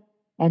disagreement,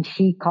 and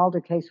she called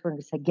her caseworker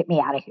and said, "Get me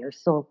out of here."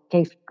 So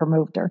caseworker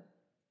moved her.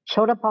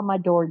 Showed up on my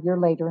door a year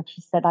later, and she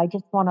said, "I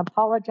just want to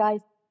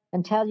apologize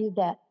and tell you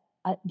that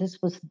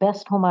this was the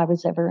best home I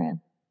was ever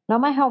in." Now,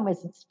 my home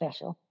isn't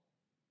special.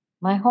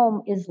 My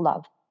home is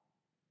love,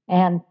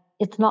 and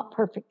it's not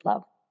perfect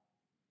love.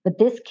 But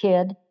this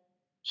kid,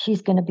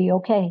 she's going to be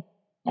okay.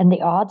 And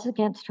the odds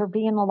against her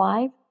being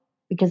alive,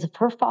 because if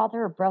her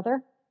father or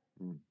brother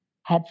Mm.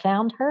 had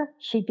found her,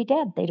 she'd be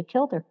dead. They'd have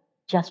killed her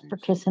just for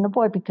Jeez. kissing a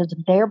boy because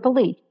of their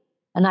belief.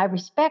 And I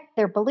respect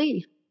their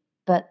belief,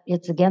 but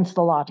it's against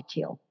the law to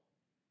kill.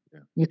 Yeah.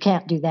 You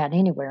can't do that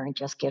anywhere and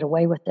just get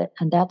away with it.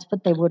 And that's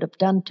what they would have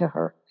done to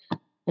her.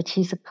 But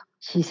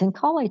she's in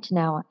college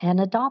now and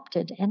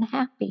adopted and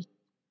happy.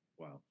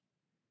 Wow.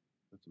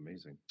 That's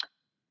amazing. I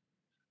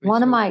mean,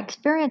 One of so my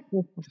experiences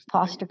with just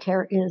foster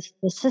care is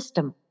the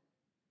system.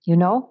 You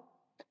know,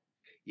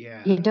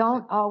 yeah, you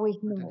don't always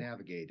hard to know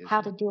navigate, how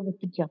isn't to it? deal with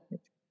the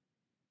justice.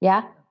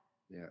 Yeah.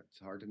 Yeah,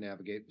 it's hard to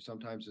navigate.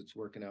 Sometimes it's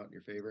working out in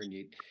your favor, and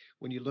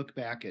when you look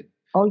back at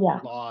Oh, yeah.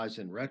 laws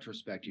in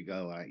retrospect, you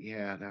go,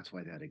 yeah, that's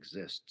why that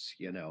exists.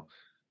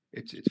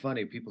 It's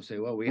funny. People say,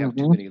 well, we have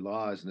too Hmm. many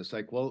laws, and it's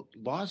like, well,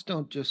 laws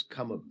don't just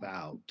come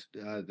about.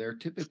 There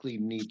typically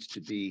needs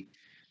to be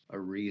a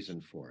reason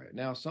for it.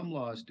 Now, some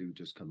laws do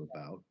just come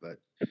about, but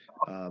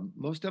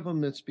most of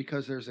them, it's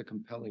because there's a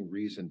compelling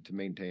reason to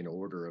maintain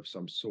order of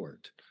some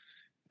sort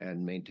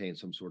and maintain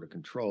some sort of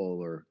control,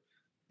 or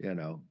you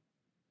know,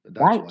 that's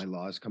Right. why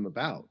laws come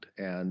about.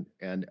 And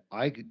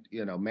I,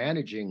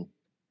 managing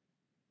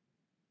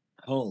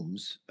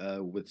homes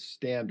with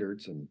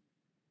standards and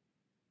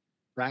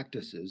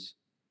practices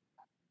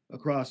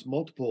across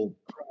multiple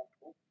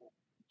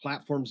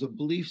platforms of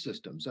belief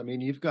systems. I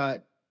mean, you've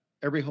got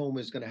every home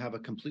is going to have a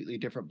completely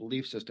different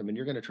belief system, and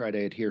you're going to try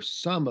to adhere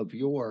some of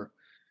your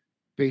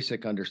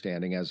basic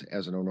understanding as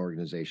an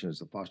organization, as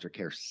the foster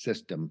care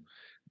system.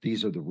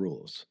 These are the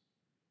rules,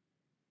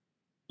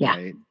 Yeah.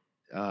 right?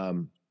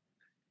 Um,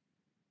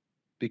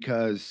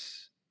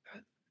 because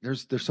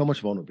there's so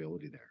much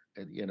vulnerability there,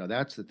 and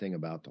that's the thing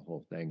about the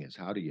whole thing is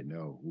how do you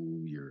know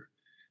who you're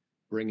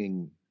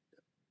bringing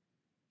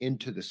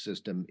into the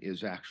system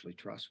is actually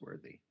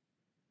trustworthy?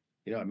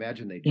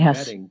 Imagine they do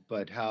Yes. vetting,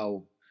 but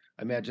how?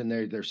 I imagine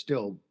there's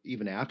still,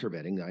 even after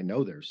vetting, I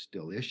know there's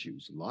still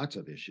issues, lots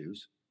of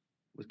issues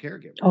with Oh,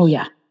 caregivers.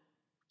 yeah.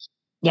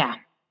 Yeah.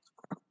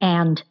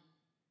 And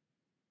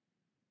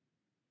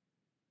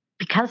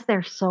because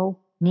they're so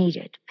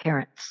needed,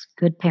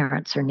 good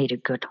parents are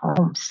needed, good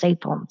homes,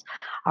 safe homes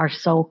are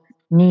so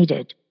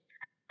needed.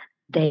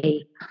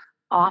 They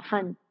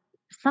often,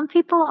 some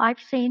people I've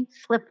seen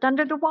slipped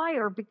under the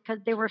wire because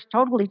they were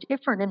totally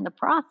different in the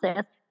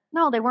process.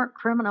 No, they weren't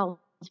criminals,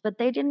 but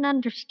they didn't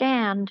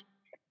understand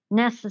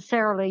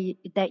necessarily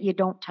that you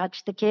don't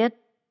touch the kid,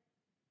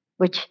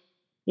 which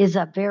is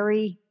a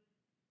very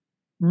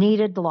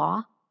needed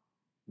law,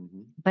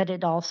 Hmm. but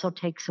it also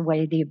takes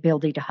away the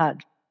ability to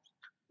hug.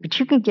 But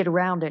you can get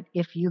around it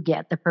if you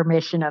get the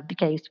permission of the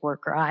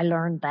caseworker. I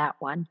learned that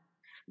one.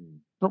 Hmm.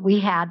 But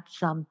we had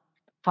some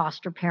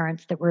foster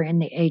parents that were in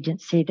the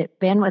agency that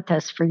been with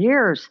us for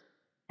years,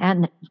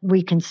 and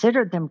we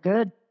considered them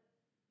good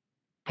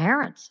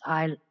parents.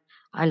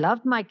 I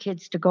loved my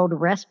kids to go to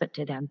respite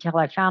to them till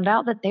I found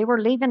out that they were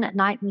leaving at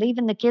night and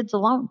leaving the kids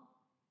alone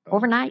Oh,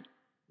 overnight,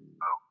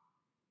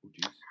 oh,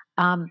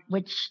 geez.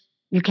 which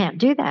you can't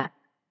do that.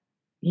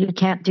 You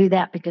can't do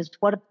that because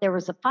what if there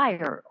was a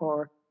fire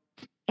or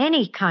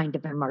any kind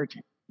of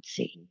emergency?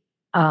 Mhm.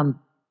 Um,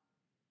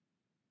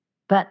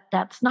 but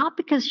that's not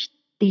because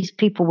these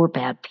people were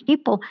bad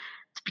people.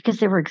 It's because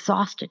they were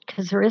exhausted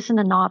because there isn't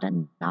not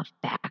enough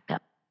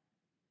backup.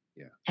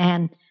 Yeah,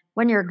 And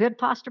when you're a good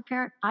foster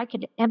parent, I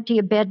could empty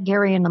a bed,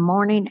 Gary, in the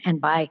morning,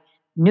 and by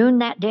noon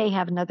that day,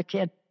 have another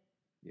kid.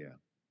 yeah.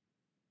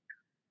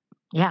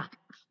 Yeah.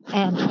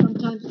 And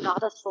sometimes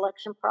not a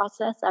selection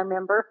process. I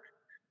remember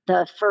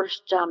the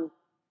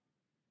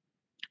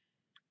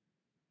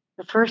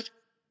first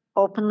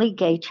openly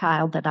gay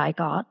child that I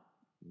got.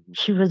 Hmm.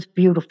 She was a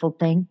beautiful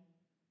thing.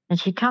 And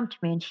she'd come to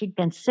me and she'd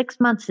been 6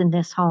 months in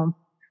this home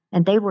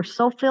and they were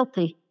so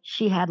filthy,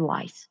 she had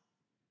lice.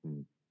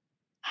 Hmm.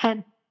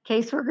 And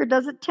caseworker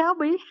doesn't tell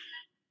me.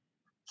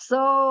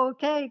 So,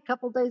 okay, a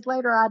couple days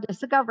later, I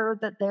discover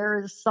that there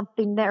is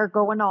something there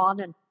going on.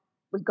 And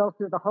we go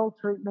through the whole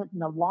treatment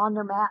and the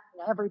laundromat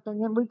and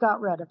everything, and we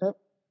got rid of it.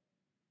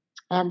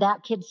 And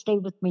that kid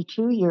stayed with me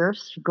 2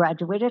 years. She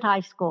graduated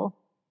high school.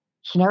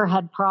 She never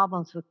had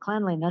problems with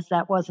cleanliness.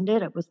 That wasn't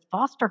it. It was the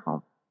foster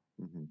home.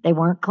 Hmm. They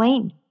weren't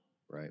clean.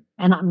 Right.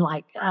 And I'm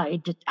like,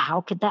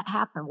 how could that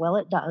happen? Well,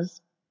 it does.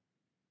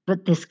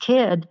 But this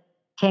kid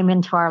came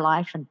into our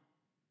life and,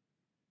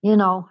 you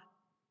know,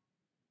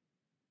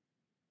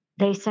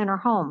 they sent her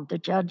home. The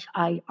judge,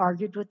 I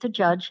argued with the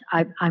judge.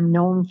 I'm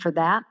known for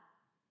that.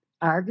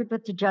 I argued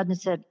with the judge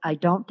and said, I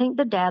don't think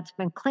the dad's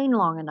been clean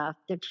long enough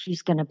that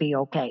she's going to be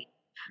okay.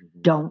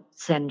 Hmm. Don't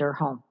send her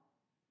home.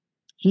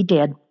 He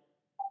did.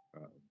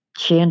 Uh,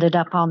 She ended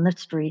up on the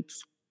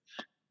streets.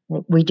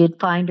 We did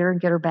find her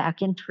and get her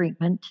back in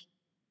treatment,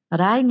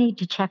 but I need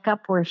to check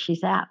up where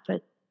she's at.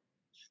 But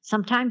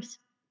sometimes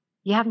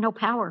you have no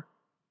power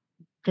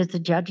because the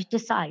judge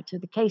decides, or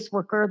the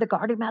caseworker, or the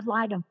guardian ad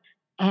litem.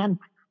 And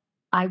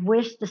I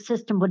wish the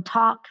system would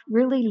talk,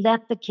 really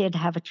let the kid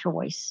have a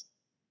choice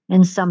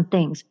in some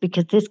things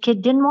because this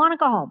kid didn't want to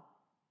go home.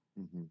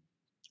 hmm.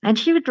 And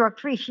she was drug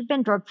free. She'd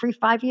been drug free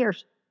 5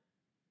 years.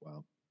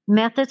 Wow.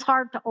 Meth is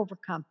hard to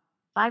overcome.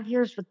 5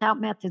 years without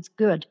meth is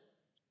good,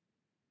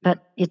 Yeah.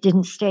 but it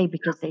didn't stay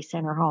because they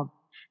sent her home.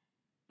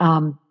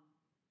 Um,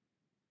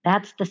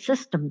 that's the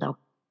system, though.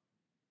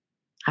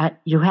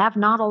 You have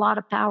not a lot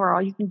of power.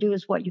 All you can do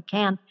is what you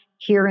can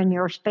here in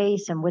your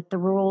space and with the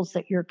rules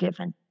that you're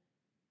given.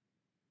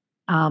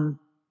 Um,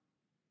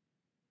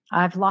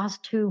 I've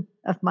lost 2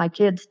 of my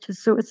kids to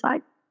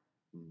suicide.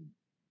 Mm.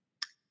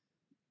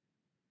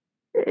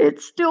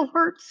 It still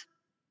hurts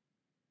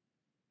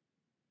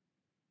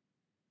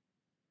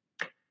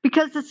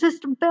because the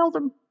system failed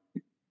them.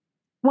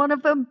 One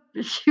of them,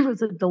 she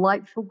was a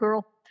delightful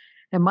girl,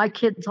 and my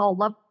kids all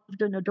loved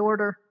and adored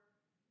her.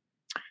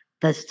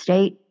 The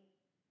state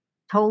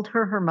told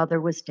her her mother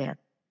was dead.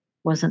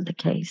 Wasn't the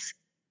case.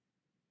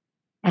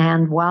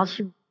 And while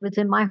she was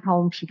in my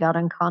home, she got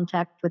in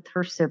contact with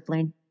her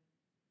sibling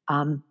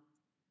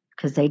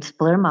because they'd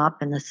split them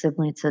up, and the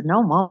sibling said,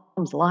 "No,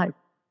 mom's alive."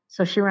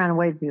 So she ran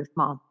away to be with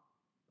mom,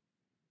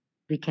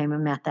 became a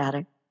meth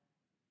addict,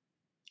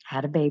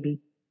 had a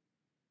baby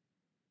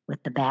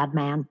with the bad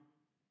man.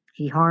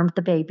 He harmed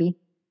the baby.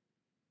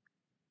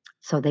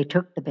 So they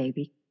took the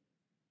baby.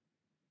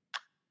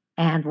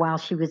 And while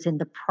she was in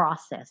the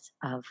process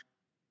of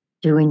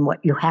doing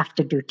what you have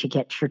to do to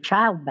get your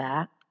child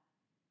back,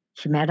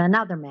 she met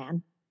another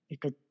man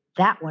because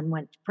that one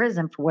went to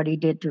prison for what he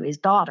did to his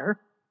daughter.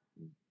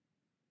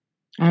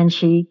 And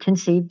she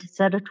conceived a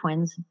set of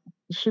twins.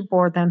 She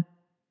bore them.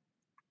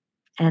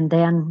 And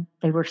then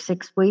they were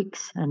 6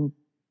 weeks and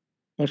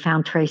they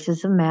found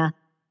traces of meth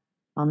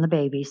on the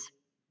babies.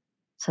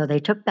 So they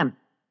took them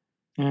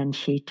and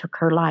she took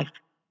her life.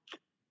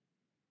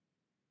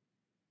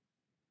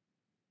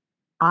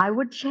 I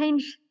would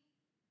change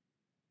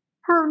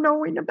her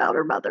knowing about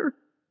her mother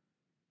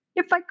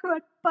if I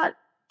could, but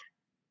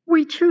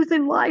we choose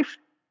in life.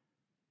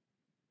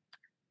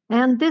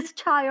 And this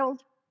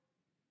child,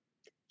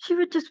 she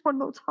was just one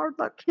of those hard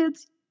luck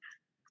kids.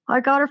 I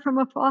got her from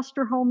a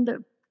foster home that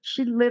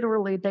she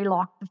literally, they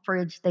locked the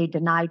fridge, they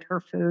denied her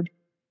food.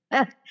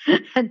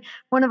 And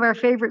one of our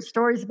favorite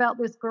stories about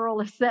this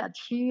girl is that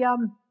she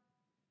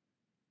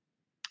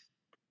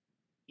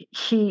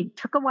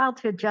took a while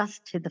to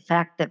adjust to the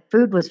fact that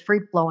food was free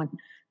flowing.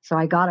 So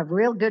I got a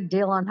real good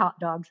deal on hot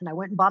dogs and I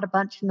went and bought a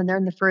bunch of them and they're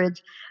in the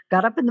fridge.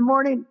 Got up in the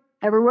morning,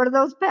 every one of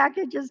those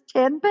packages,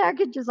 10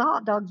 packages of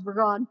hot dogs were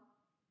gone.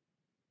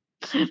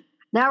 An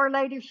hour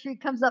later, she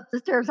comes up the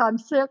stairs. "I'm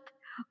sick.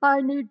 I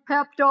need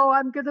Pepto.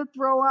 I'm going to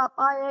throw up.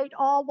 I ate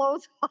all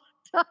those hot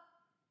dogs."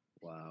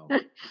 Wow.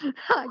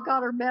 I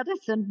got her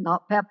medicine,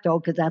 not Pepto,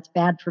 because that's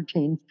bad for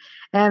teens.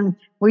 And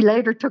we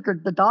later took her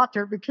to the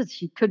doctor because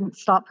she couldn't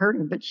stop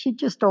hurting, but she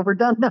just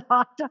overdone the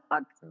hot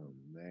dogs. Oh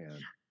man.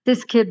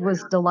 This kid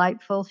was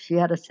delightful. She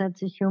had a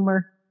sense of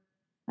humor.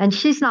 And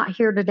she's not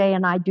here today,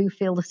 and I do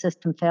feel the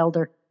system failed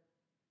her.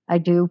 I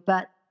do,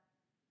 but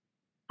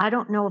I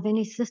don't know of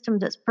any system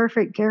that's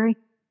perfect, Gary.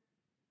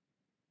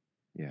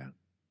 Yeah.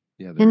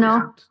 Yeah, You there know,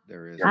 isn't.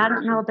 There I isn't.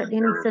 don't know that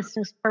any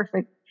system's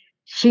perfect.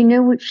 She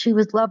knew she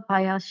was loved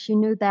by us. She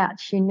knew that.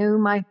 She knew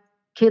my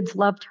kids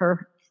loved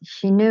her.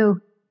 She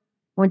knew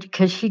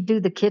because she'd do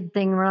the kid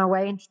thing, run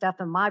away and stuff.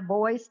 And my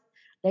boys,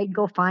 they'd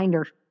go find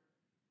her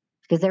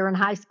because they were in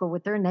high school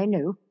with her and they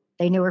knew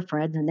her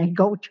friends and they'd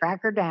go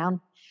track her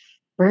down,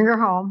 bring her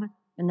home.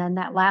 And then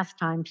that last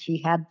time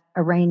she had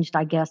arranged,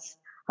 I guess,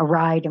 a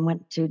ride and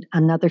went to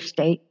another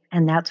state.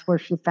 And that's where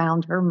she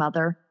found her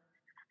mother.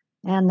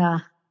 And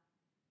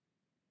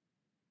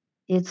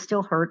it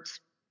still hurts.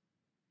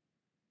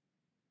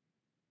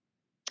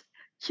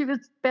 She was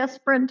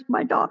best friend to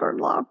my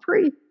daughter-in-law,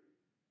 Pre,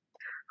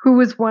 who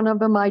was one of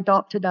them I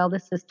adopted out of the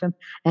system.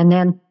 And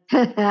then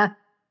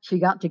she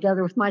got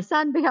together with my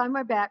son behind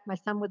my back. My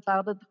son was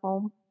out of the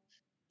home.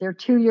 They're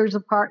 2 years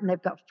apart and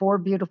they've got 4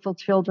 beautiful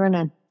children.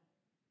 And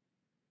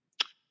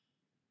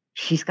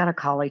she's got a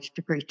college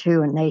degree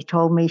too. And they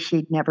told me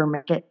she'd never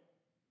make it.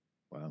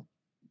 Wow.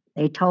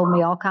 They told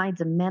me all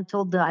kinds of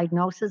mental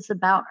diagnoses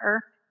about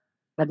her,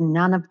 but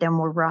none of them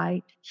were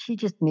right. She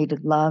just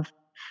needed love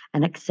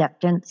and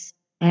acceptance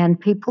and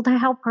people to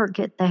help her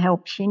get the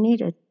help she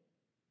needed.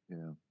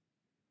 Yeah.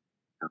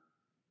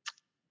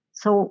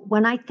 So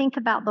when I think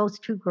about those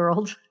 2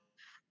 girls,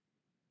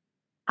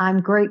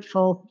 I'm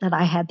grateful that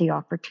I had the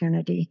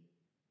opportunity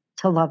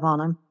to love on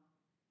them.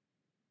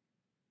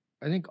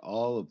 I think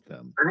all of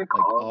them, like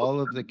all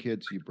of the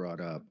kids you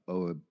brought up,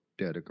 owe a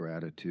debt of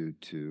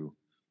gratitude to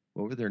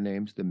what were their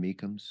names? The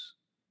Meekums?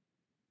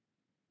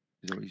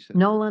 Is that what you said?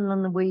 Nolan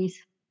and Louise.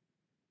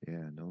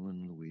 Yeah, Nolan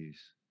and Louise.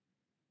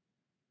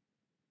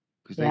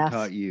 Because they Yes,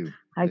 taught you.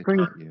 I They agree.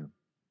 taught you.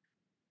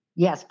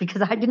 Yes,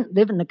 because I didn't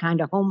live in the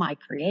kind of home I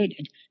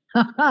created.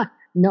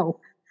 No.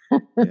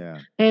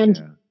 Yeah. And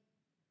Yeah.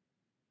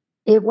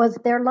 it was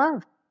their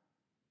love.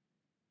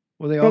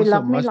 Well, they They also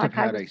loved me must have like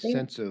I had was a there.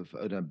 sense of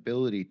an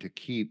ability to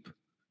keep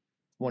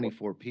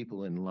 24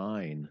 people in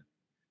line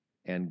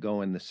and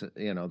go in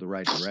the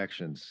right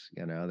directions.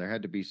 There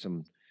had to be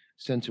some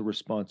sense of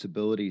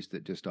responsibilities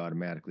that just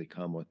automatically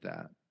come with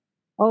that.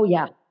 Oh,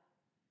 yeah.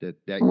 that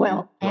you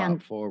Well, brought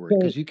and forward, they,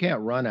 because you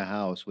can't run a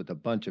house with a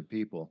bunch of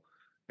people,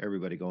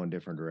 everybody going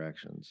different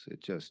directions.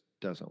 It just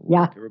doesn't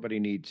yeah, work. Everybody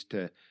needs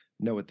to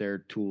know what their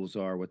tools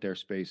are, what their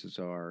spaces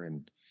are,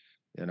 and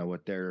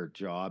what their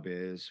job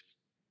is,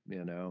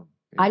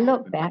 I and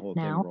look keeping the back whole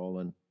thing now,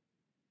 rolling.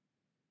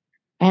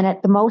 and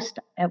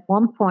at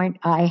one point,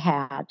 I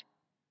had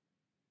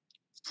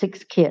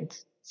 6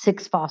 kids,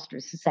 6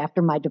 fosters. It's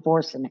after my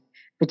divorce, and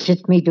it's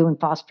just me doing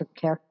foster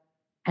care.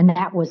 And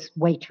that was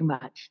way too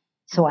much.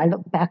 So I Hmm.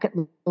 look back at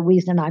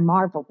Louise and I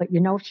marvel, but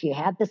she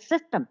had the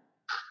system.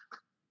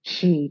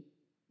 She,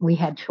 we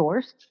had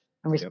chores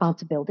and Yep.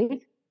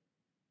 responsibilities.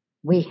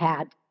 We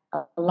had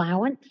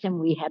allowance and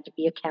we had to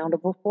be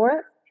accountable for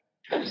it.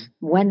 Hmm.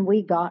 When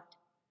we got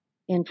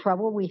in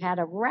trouble, we had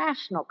a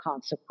rational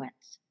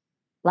consequence,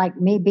 like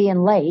me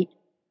being late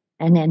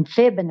and then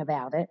fibbing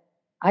about it.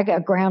 I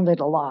got grounded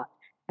a lot.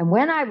 And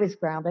when I was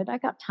grounded, I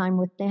got time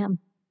with them.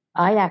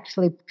 I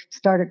actually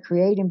started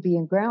creating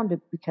being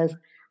grounded because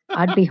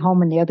I'd be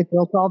home and the other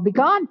girls all be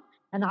gone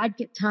and I'd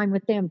get time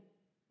with them.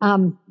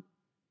 Um,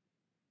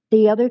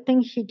 the other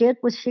thing she did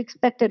was she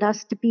expected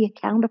us to be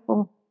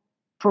accountable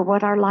for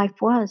what our life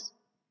was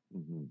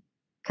Hmm.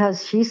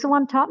 because she's the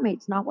one taught me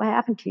it's not what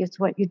happened to you, it's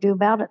what you do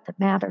about it that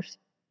matters.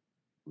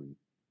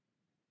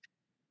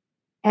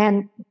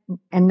 And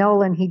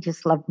Nolan, he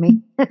just loved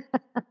me.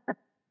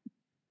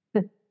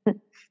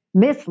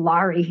 Miss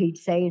Laurie, he'd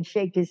say, and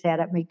shake his head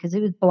at me because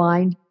he was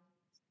blind.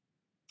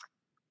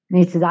 And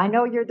he says, I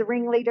know you're the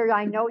ringleader.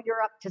 I know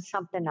you're up to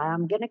something.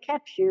 I'm going to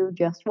catch you.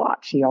 Just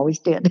watch. He always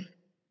did.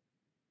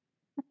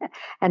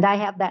 And I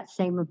have that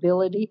same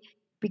ability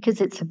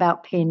because it's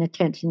about paying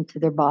attention to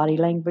their body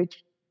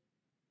language.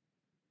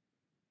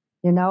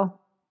 You know,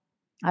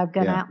 I've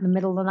gone Yeah. out in the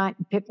middle of the night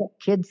and picked up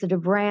kids that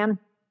have ran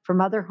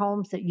from other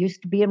homes that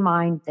used to be in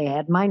mine. They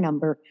had my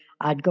number.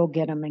 I'd go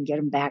get them and get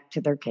them back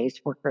to their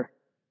caseworker.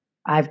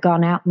 I've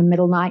gone out in the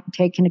middle of the night and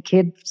taken a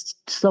kid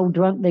so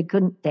drunk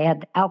they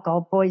had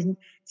alcohol poison,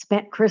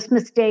 spent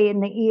Christmas Day in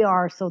the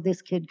ER so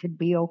this kid could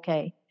be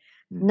okay.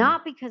 Hmm.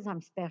 Not because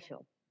I'm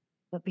special,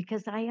 but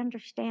because I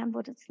understand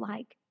what it's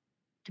like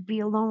to be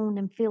alone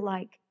and feel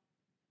like,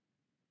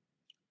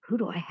 who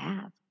do I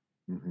have?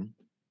 Hmm.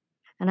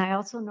 And I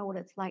also know what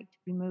it's like to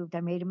be moved.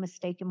 I made a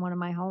mistake in one of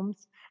my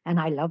homes, and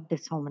I love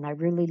this home, and I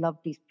really love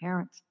these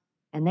parents,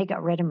 and they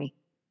got rid of me.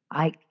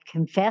 I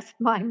confessed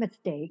my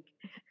mistake,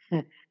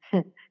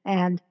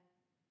 and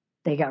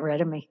they got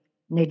rid of me.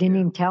 And they didn't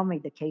Yeah. even tell me.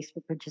 The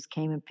caseworker just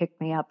came and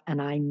picked me up,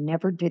 and I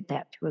never did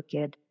that to a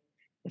kid.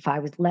 If I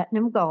was letting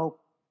him go,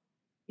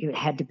 it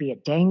had to be a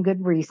dang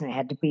good reason. It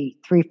had to be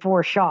 3,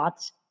 4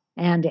 shots,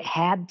 and it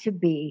had to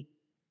be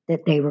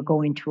that they were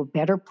going to a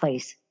better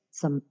place.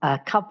 Some a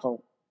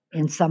couple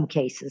in some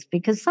cases,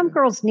 because some Yeah.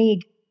 girls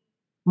need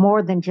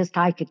more than just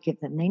I could give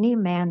them. They need a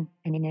man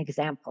and an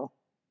example.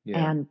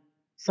 Yeah. And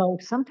so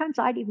sometimes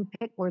I'd even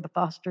pick where the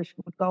fosters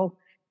would go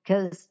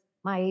because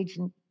my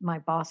agent, my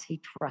boss, he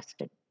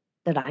trusted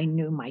that I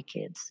knew my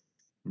kids,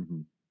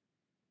 Hmm.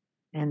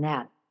 and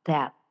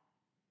that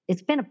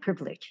it's been a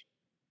privilege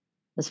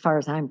as far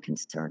as I'm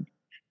concerned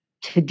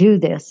to do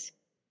this.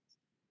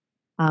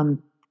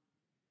 Um,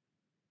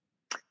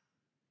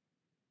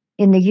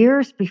 in the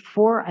years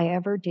before I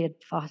ever did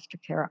foster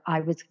care,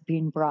 I was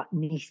being brought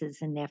nieces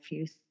and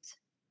nephews,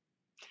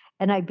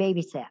 and I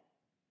babysat,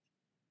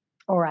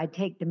 or I'd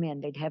take them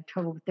in. They'd have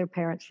trouble with their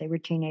parents; they were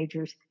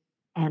teenagers,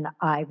 and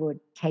I would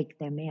take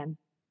them in.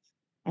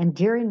 And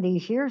during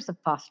these years of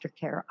foster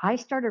care, I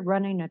started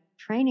running a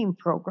training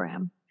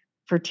program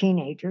for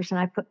teenagers, and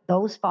I put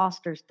those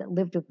fosters that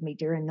lived with me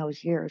during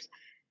those years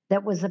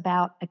that was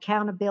about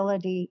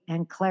accountability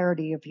and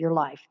clarity of your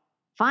life.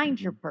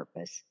 Find your Hmm.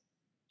 purpose.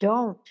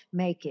 Don't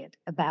make it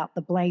about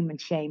the blame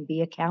and shame.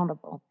 Be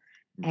accountable.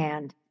 Hmm.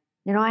 And,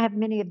 I have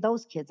many of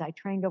those kids. I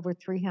trained over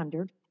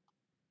 300,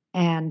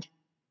 and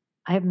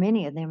I have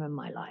many of them in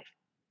my life.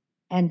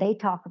 And they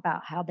talk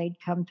about how they'd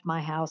come to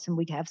my house and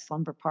we'd have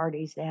slumber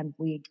parties and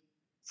we'd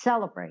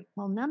celebrate.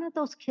 Well, none of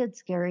those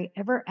kids, Gary,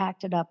 ever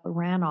acted up or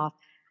ran off.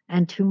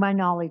 And to my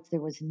knowledge,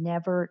 there was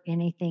never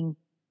anything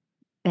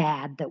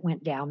bad that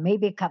went down.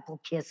 Maybe a couple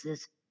of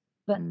kisses,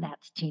 but Mm.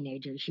 that's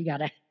teenagers. You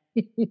gotta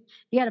you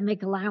gotta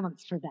make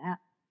allowance for that.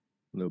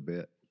 A little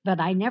bit. But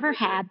I never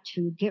had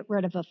to get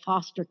rid of a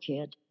foster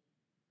kid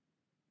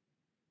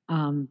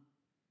um,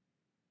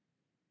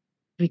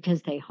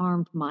 because they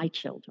harmed my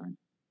children.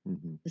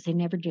 Hmm. Because they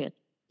never did.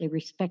 They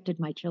respected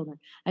my children.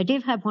 I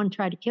did have one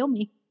try to kill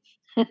me.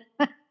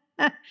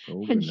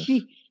 Oh And goodness.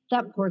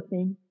 that poor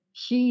thing,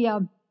 she,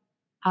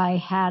 I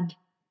had,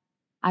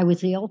 I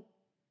was ill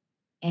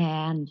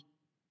and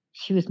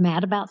she was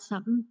mad about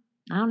something.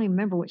 I don't even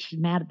remember what she's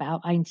mad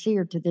about. I can see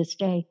her to this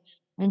day.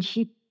 And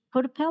she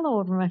put a pillow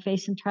over my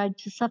face and tried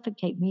to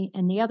suffocate me.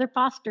 And the other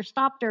foster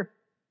stopped her.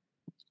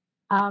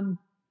 Um,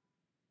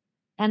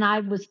 and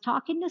I was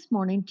talking this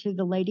morning to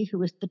the lady who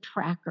was the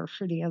tracker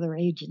for the other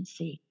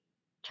agency.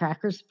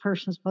 Tracker's the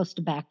person supposed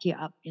to back you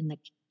up in the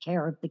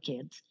care of the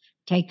kids,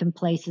 take them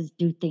places,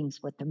 do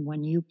things with them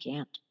when you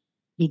can't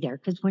be there.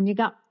 Because when you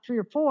got 3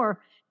 or 4,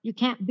 you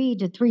can't be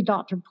to 3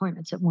 doctor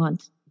appointments at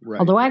once. Right.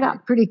 Although I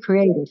got pretty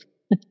creative.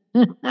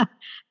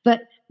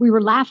 But we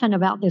were laughing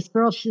about this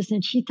girl. She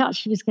said she thought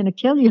she was going to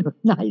kill you.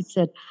 And I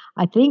said,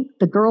 I think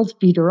the girls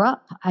beat her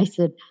up. I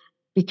said,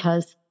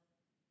 because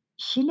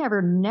she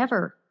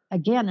never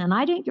again, and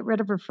I didn't get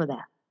rid of her for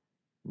that.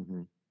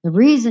 Mm-hmm. The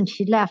reason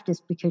she left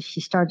is because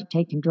she started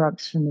taking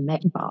drugs from the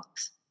med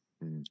box.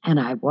 Mm. And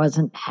I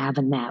wasn't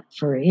having that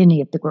for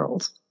any of the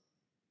girls.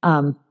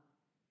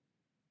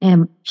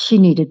 And she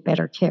needed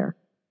better care.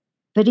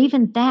 But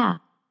even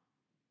that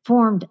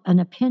formed an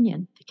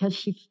opinion because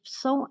she's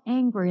so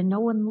angry and no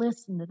one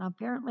listened. And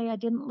apparently I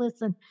didn't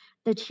listen,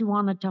 that she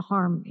wanted to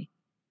harm me.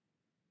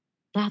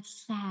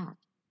 That's sad.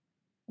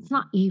 It's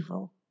not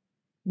evil.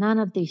 None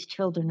of these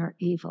children are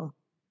evil.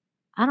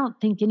 I don't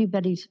think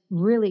anybody's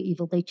really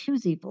evil. They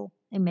choose evil.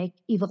 They make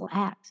evil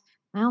acts.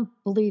 I don't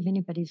believe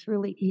anybody's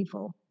really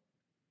evil.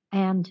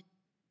 And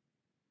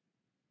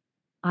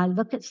I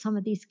look at some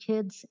of these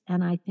kids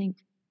and I think,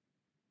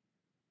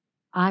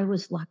 I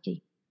was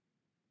lucky.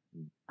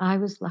 I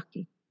was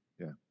lucky.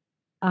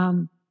 Yeah.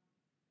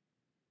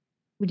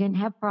 We didn't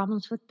have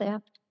problems with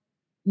theft,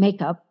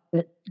 makeup,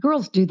 but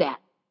girls do that.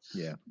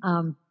 Yeah.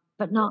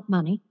 But not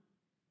money.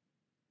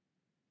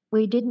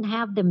 We didn't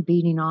have them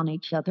beating on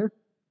each other.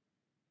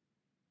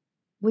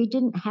 We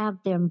didn't have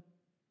them.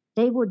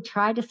 They would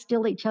try to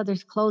steal each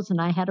other's clothes, and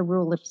I had a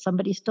rule: if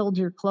somebody stole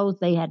your clothes,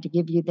 they had to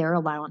give you their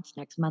allowance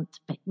next month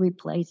to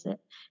replace it.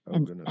 Oh,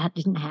 And goodness. that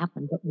didn't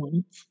happen but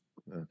once.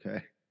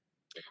 Okay.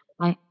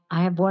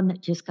 I have one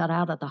that just got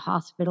out of the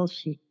hospital.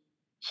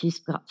 She's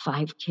got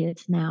 5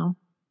 kids now,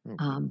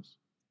 Oh,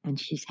 and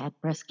she's had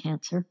breast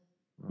cancer,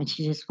 and oh.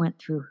 she just went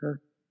through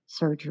her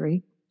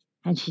surgery.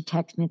 And she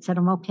texted me and said,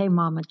 "I'm okay,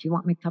 Mama. Do you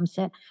want me to come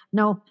sit?"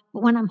 No,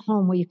 but when I'm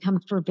home, will you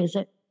come for a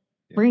visit?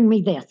 Yeah. Bring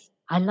me this.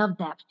 I love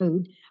that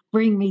food.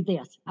 Bring me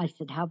this. I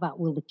said, how about,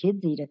 will the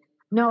kids eat it?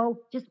 No,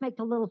 just make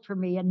a little for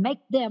me and make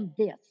them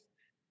this.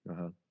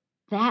 Uh-huh.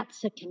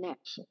 That's a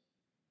connection.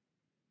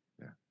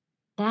 Yeah.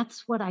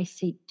 That's what I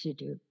seek to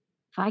do.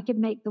 If I could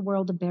make the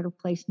world a better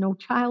place, no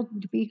child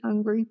would be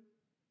hungry,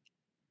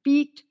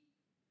 beat,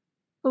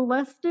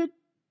 molested,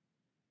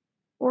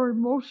 or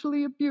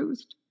emotionally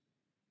abused.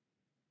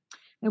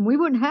 And we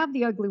wouldn't have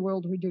the ugly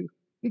world we do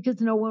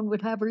because no one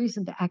would have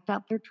reason to act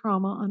out their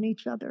trauma on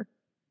each other.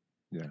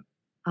 Yeah.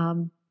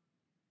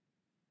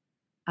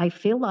 I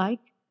feel like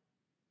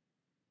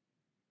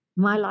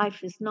my life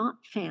is not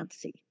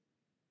fancy,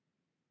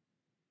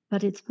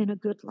 but it's been a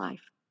good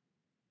life.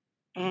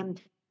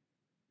 And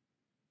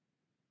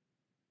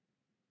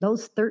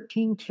those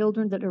 13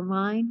 children that are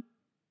mine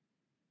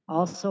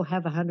also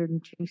have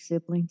 102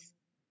 siblings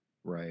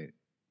Right.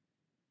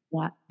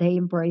 that they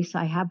embrace.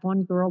 I have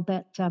one girl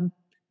that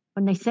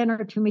when they sent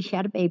her to me, she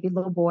had a baby,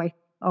 little boy.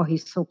 Oh,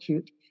 he's so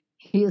cute.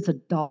 He is a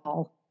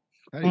doll.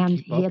 How do you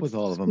And keep up with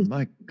all of them?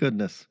 My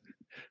goodness.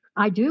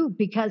 I do,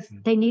 because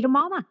they need a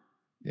mama.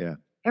 Yeah.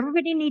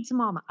 Everybody needs a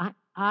mama.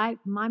 My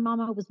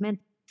mama was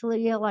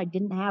mentally ill. I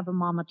didn't have a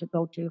mama to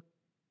go to,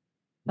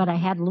 but I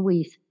had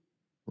Louise.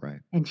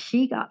 Right. And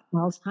she got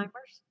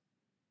Alzheimer's.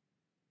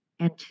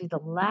 And to the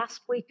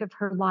last week of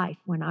her life,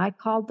 when I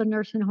called the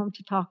nursing home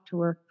to talk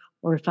to her,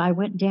 or if I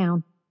went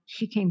down,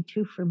 she came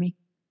to for me.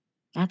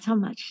 That's how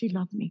much she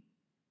loved me.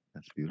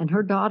 That's beautiful. And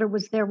her daughter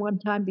was there one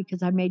time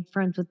because I made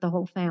friends with the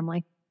whole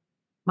family.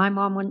 My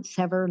mom wouldn't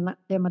sever and let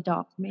them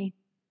adopt me.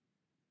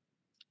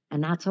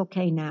 And that's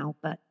okay now,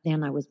 but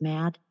then I was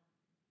mad.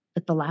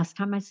 But the last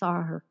time I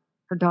saw her,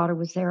 her daughter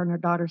was there, and her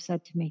daughter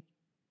said to me,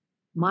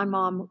 my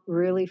mom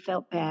really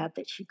felt bad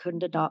that she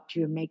couldn't adopt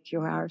you and make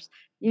you ours.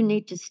 You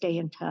need to stay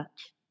in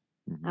touch.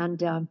 Mm-hmm.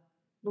 And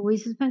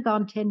Louise has been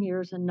gone 10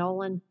 years and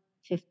Nolan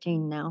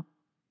 15 now.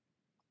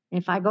 And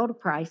if I go to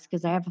Price,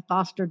 because I have a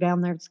foster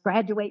down there that's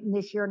graduating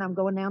this year and I'm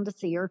going down to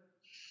see her,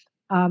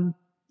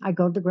 I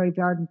go to the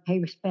graveyard and pay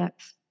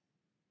respects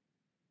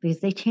because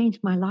they changed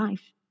my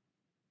life.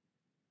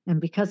 And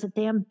because of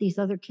them, these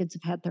other kids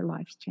have had their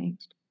lives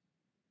changed.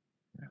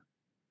 Yeah.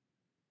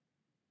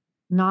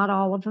 Not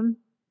all of them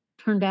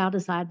turned out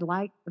as I'd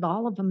like, but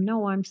all of them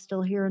know I'm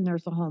still here and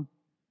there's a home.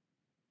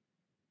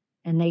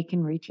 And they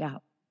can reach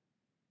out.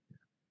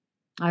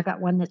 I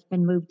got one that's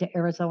been moved to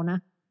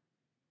Arizona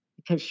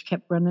because she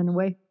kept running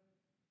away.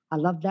 I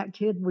love that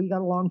kid. We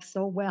got along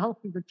so well.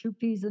 We were 2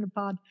 peas in a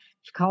pod.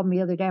 She called me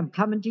the other day. I'm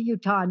coming to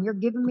Utah and you're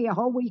giving me a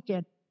whole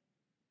weekend.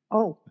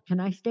 Oh, can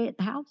I stay at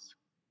the house?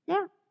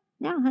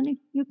 Yeah, honey,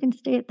 you can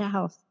stay at the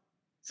house.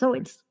 So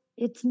Nice.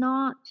 it's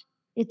not,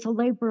 it's a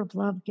labor of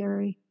love,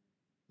 Gary.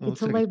 Well,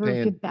 It's looks a like it's labor of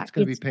paying. give back. It's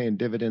going to be paying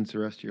dividends the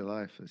rest of your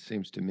life. It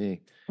seems to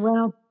me.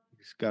 Well,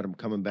 He's got them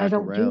coming I back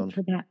don't do around.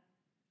 for that.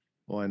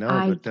 Well, I know,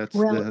 but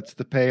that's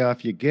the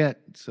payoff you get.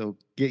 So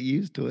get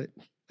used to it.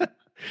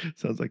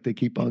 Sounds like they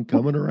keep on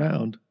coming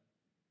around.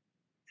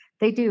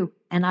 They do,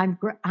 and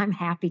I'm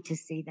happy to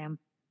see them.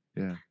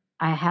 Yeah.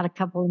 I had a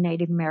couple of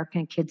Native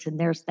American kids, and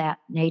there's that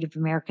Native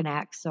American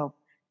Act. So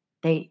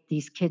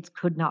these kids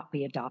could not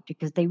be adopted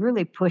because they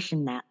really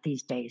pushing that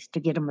these days to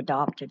get them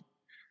adopted.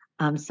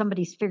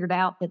 Somebody's figured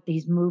out that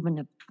these moving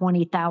of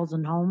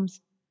 20,000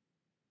 homes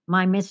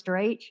My Mr.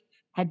 H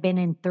had been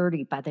in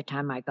 30 by the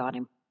time I got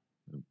him.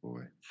 Oh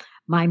boy.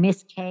 My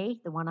Miss K,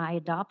 the one I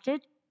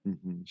adopted,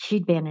 Hmm.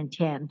 she'd been in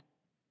 10.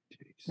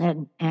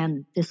 Jeez.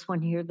 And this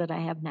one here that I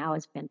have now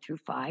has been through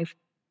 5.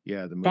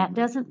 Yeah, the That movement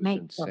doesn't was make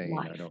the insane.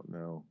 I life. don't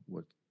know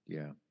what.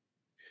 Yeah.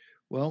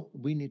 Well,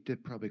 we need to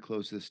probably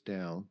close this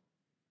down.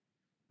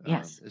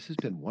 Yes, This has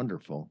been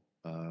wonderful.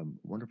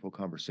 Wonderful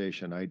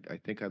conversation. I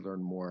think I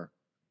learned more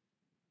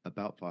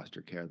about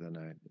foster care than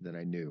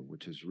I knew,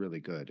 which is really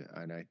good.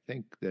 And I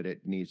think that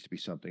it needs to be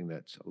something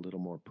that's a little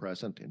more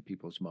present in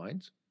people's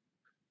minds.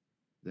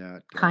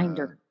 That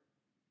kinder.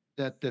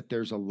 that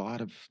there's a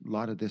lot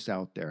of this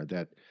out there.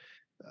 That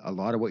a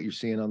lot of what you're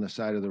seeing on the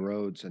side of the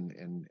roads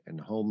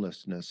and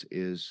homelessness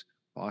is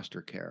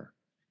foster care,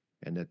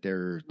 and that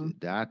Mhm.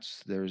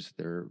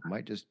 there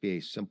might just be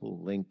a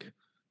simple link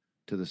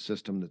to the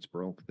system that's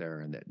broke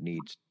there and that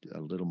needs a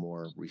little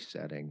more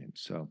resetting. And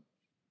so,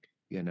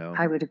 you know,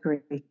 I would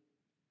agree.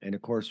 and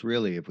of course,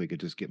 really, if we could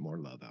just get more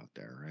love out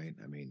there, right?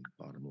 I mean,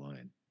 bottom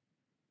line.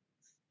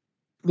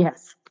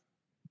 Yes,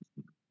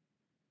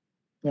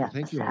 Well,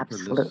 thank yes, you all for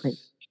absolutely.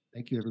 this.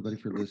 Thank you, everybody,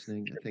 for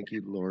listening. Thank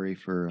you, Lori,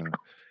 for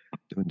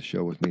doing the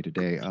show with me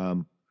today.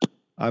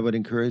 I would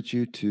encourage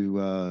you to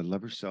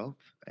love yourself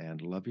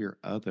and love your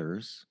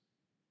others.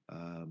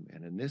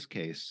 And in this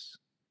case,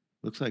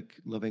 looks like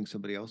loving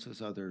somebody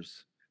else's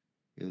others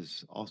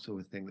is also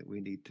a thing that we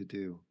need to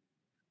do.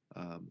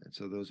 And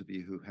so, those of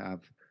you who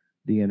have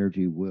the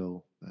energy,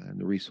 will, and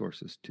the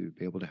resources to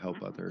be able to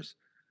help others,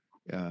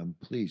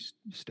 please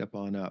step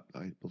on up.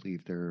 I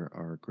believe there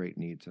are great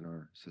needs in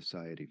our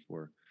society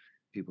for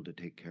people to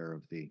take care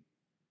of the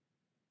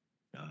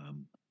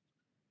um,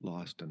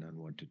 lost and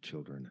unwanted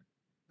children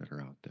that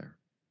are out there.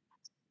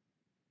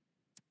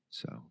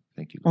 So,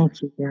 thank you, Lori.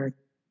 Thank you, Gary.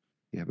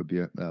 You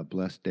have a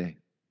blessed day.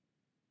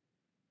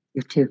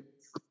 You too.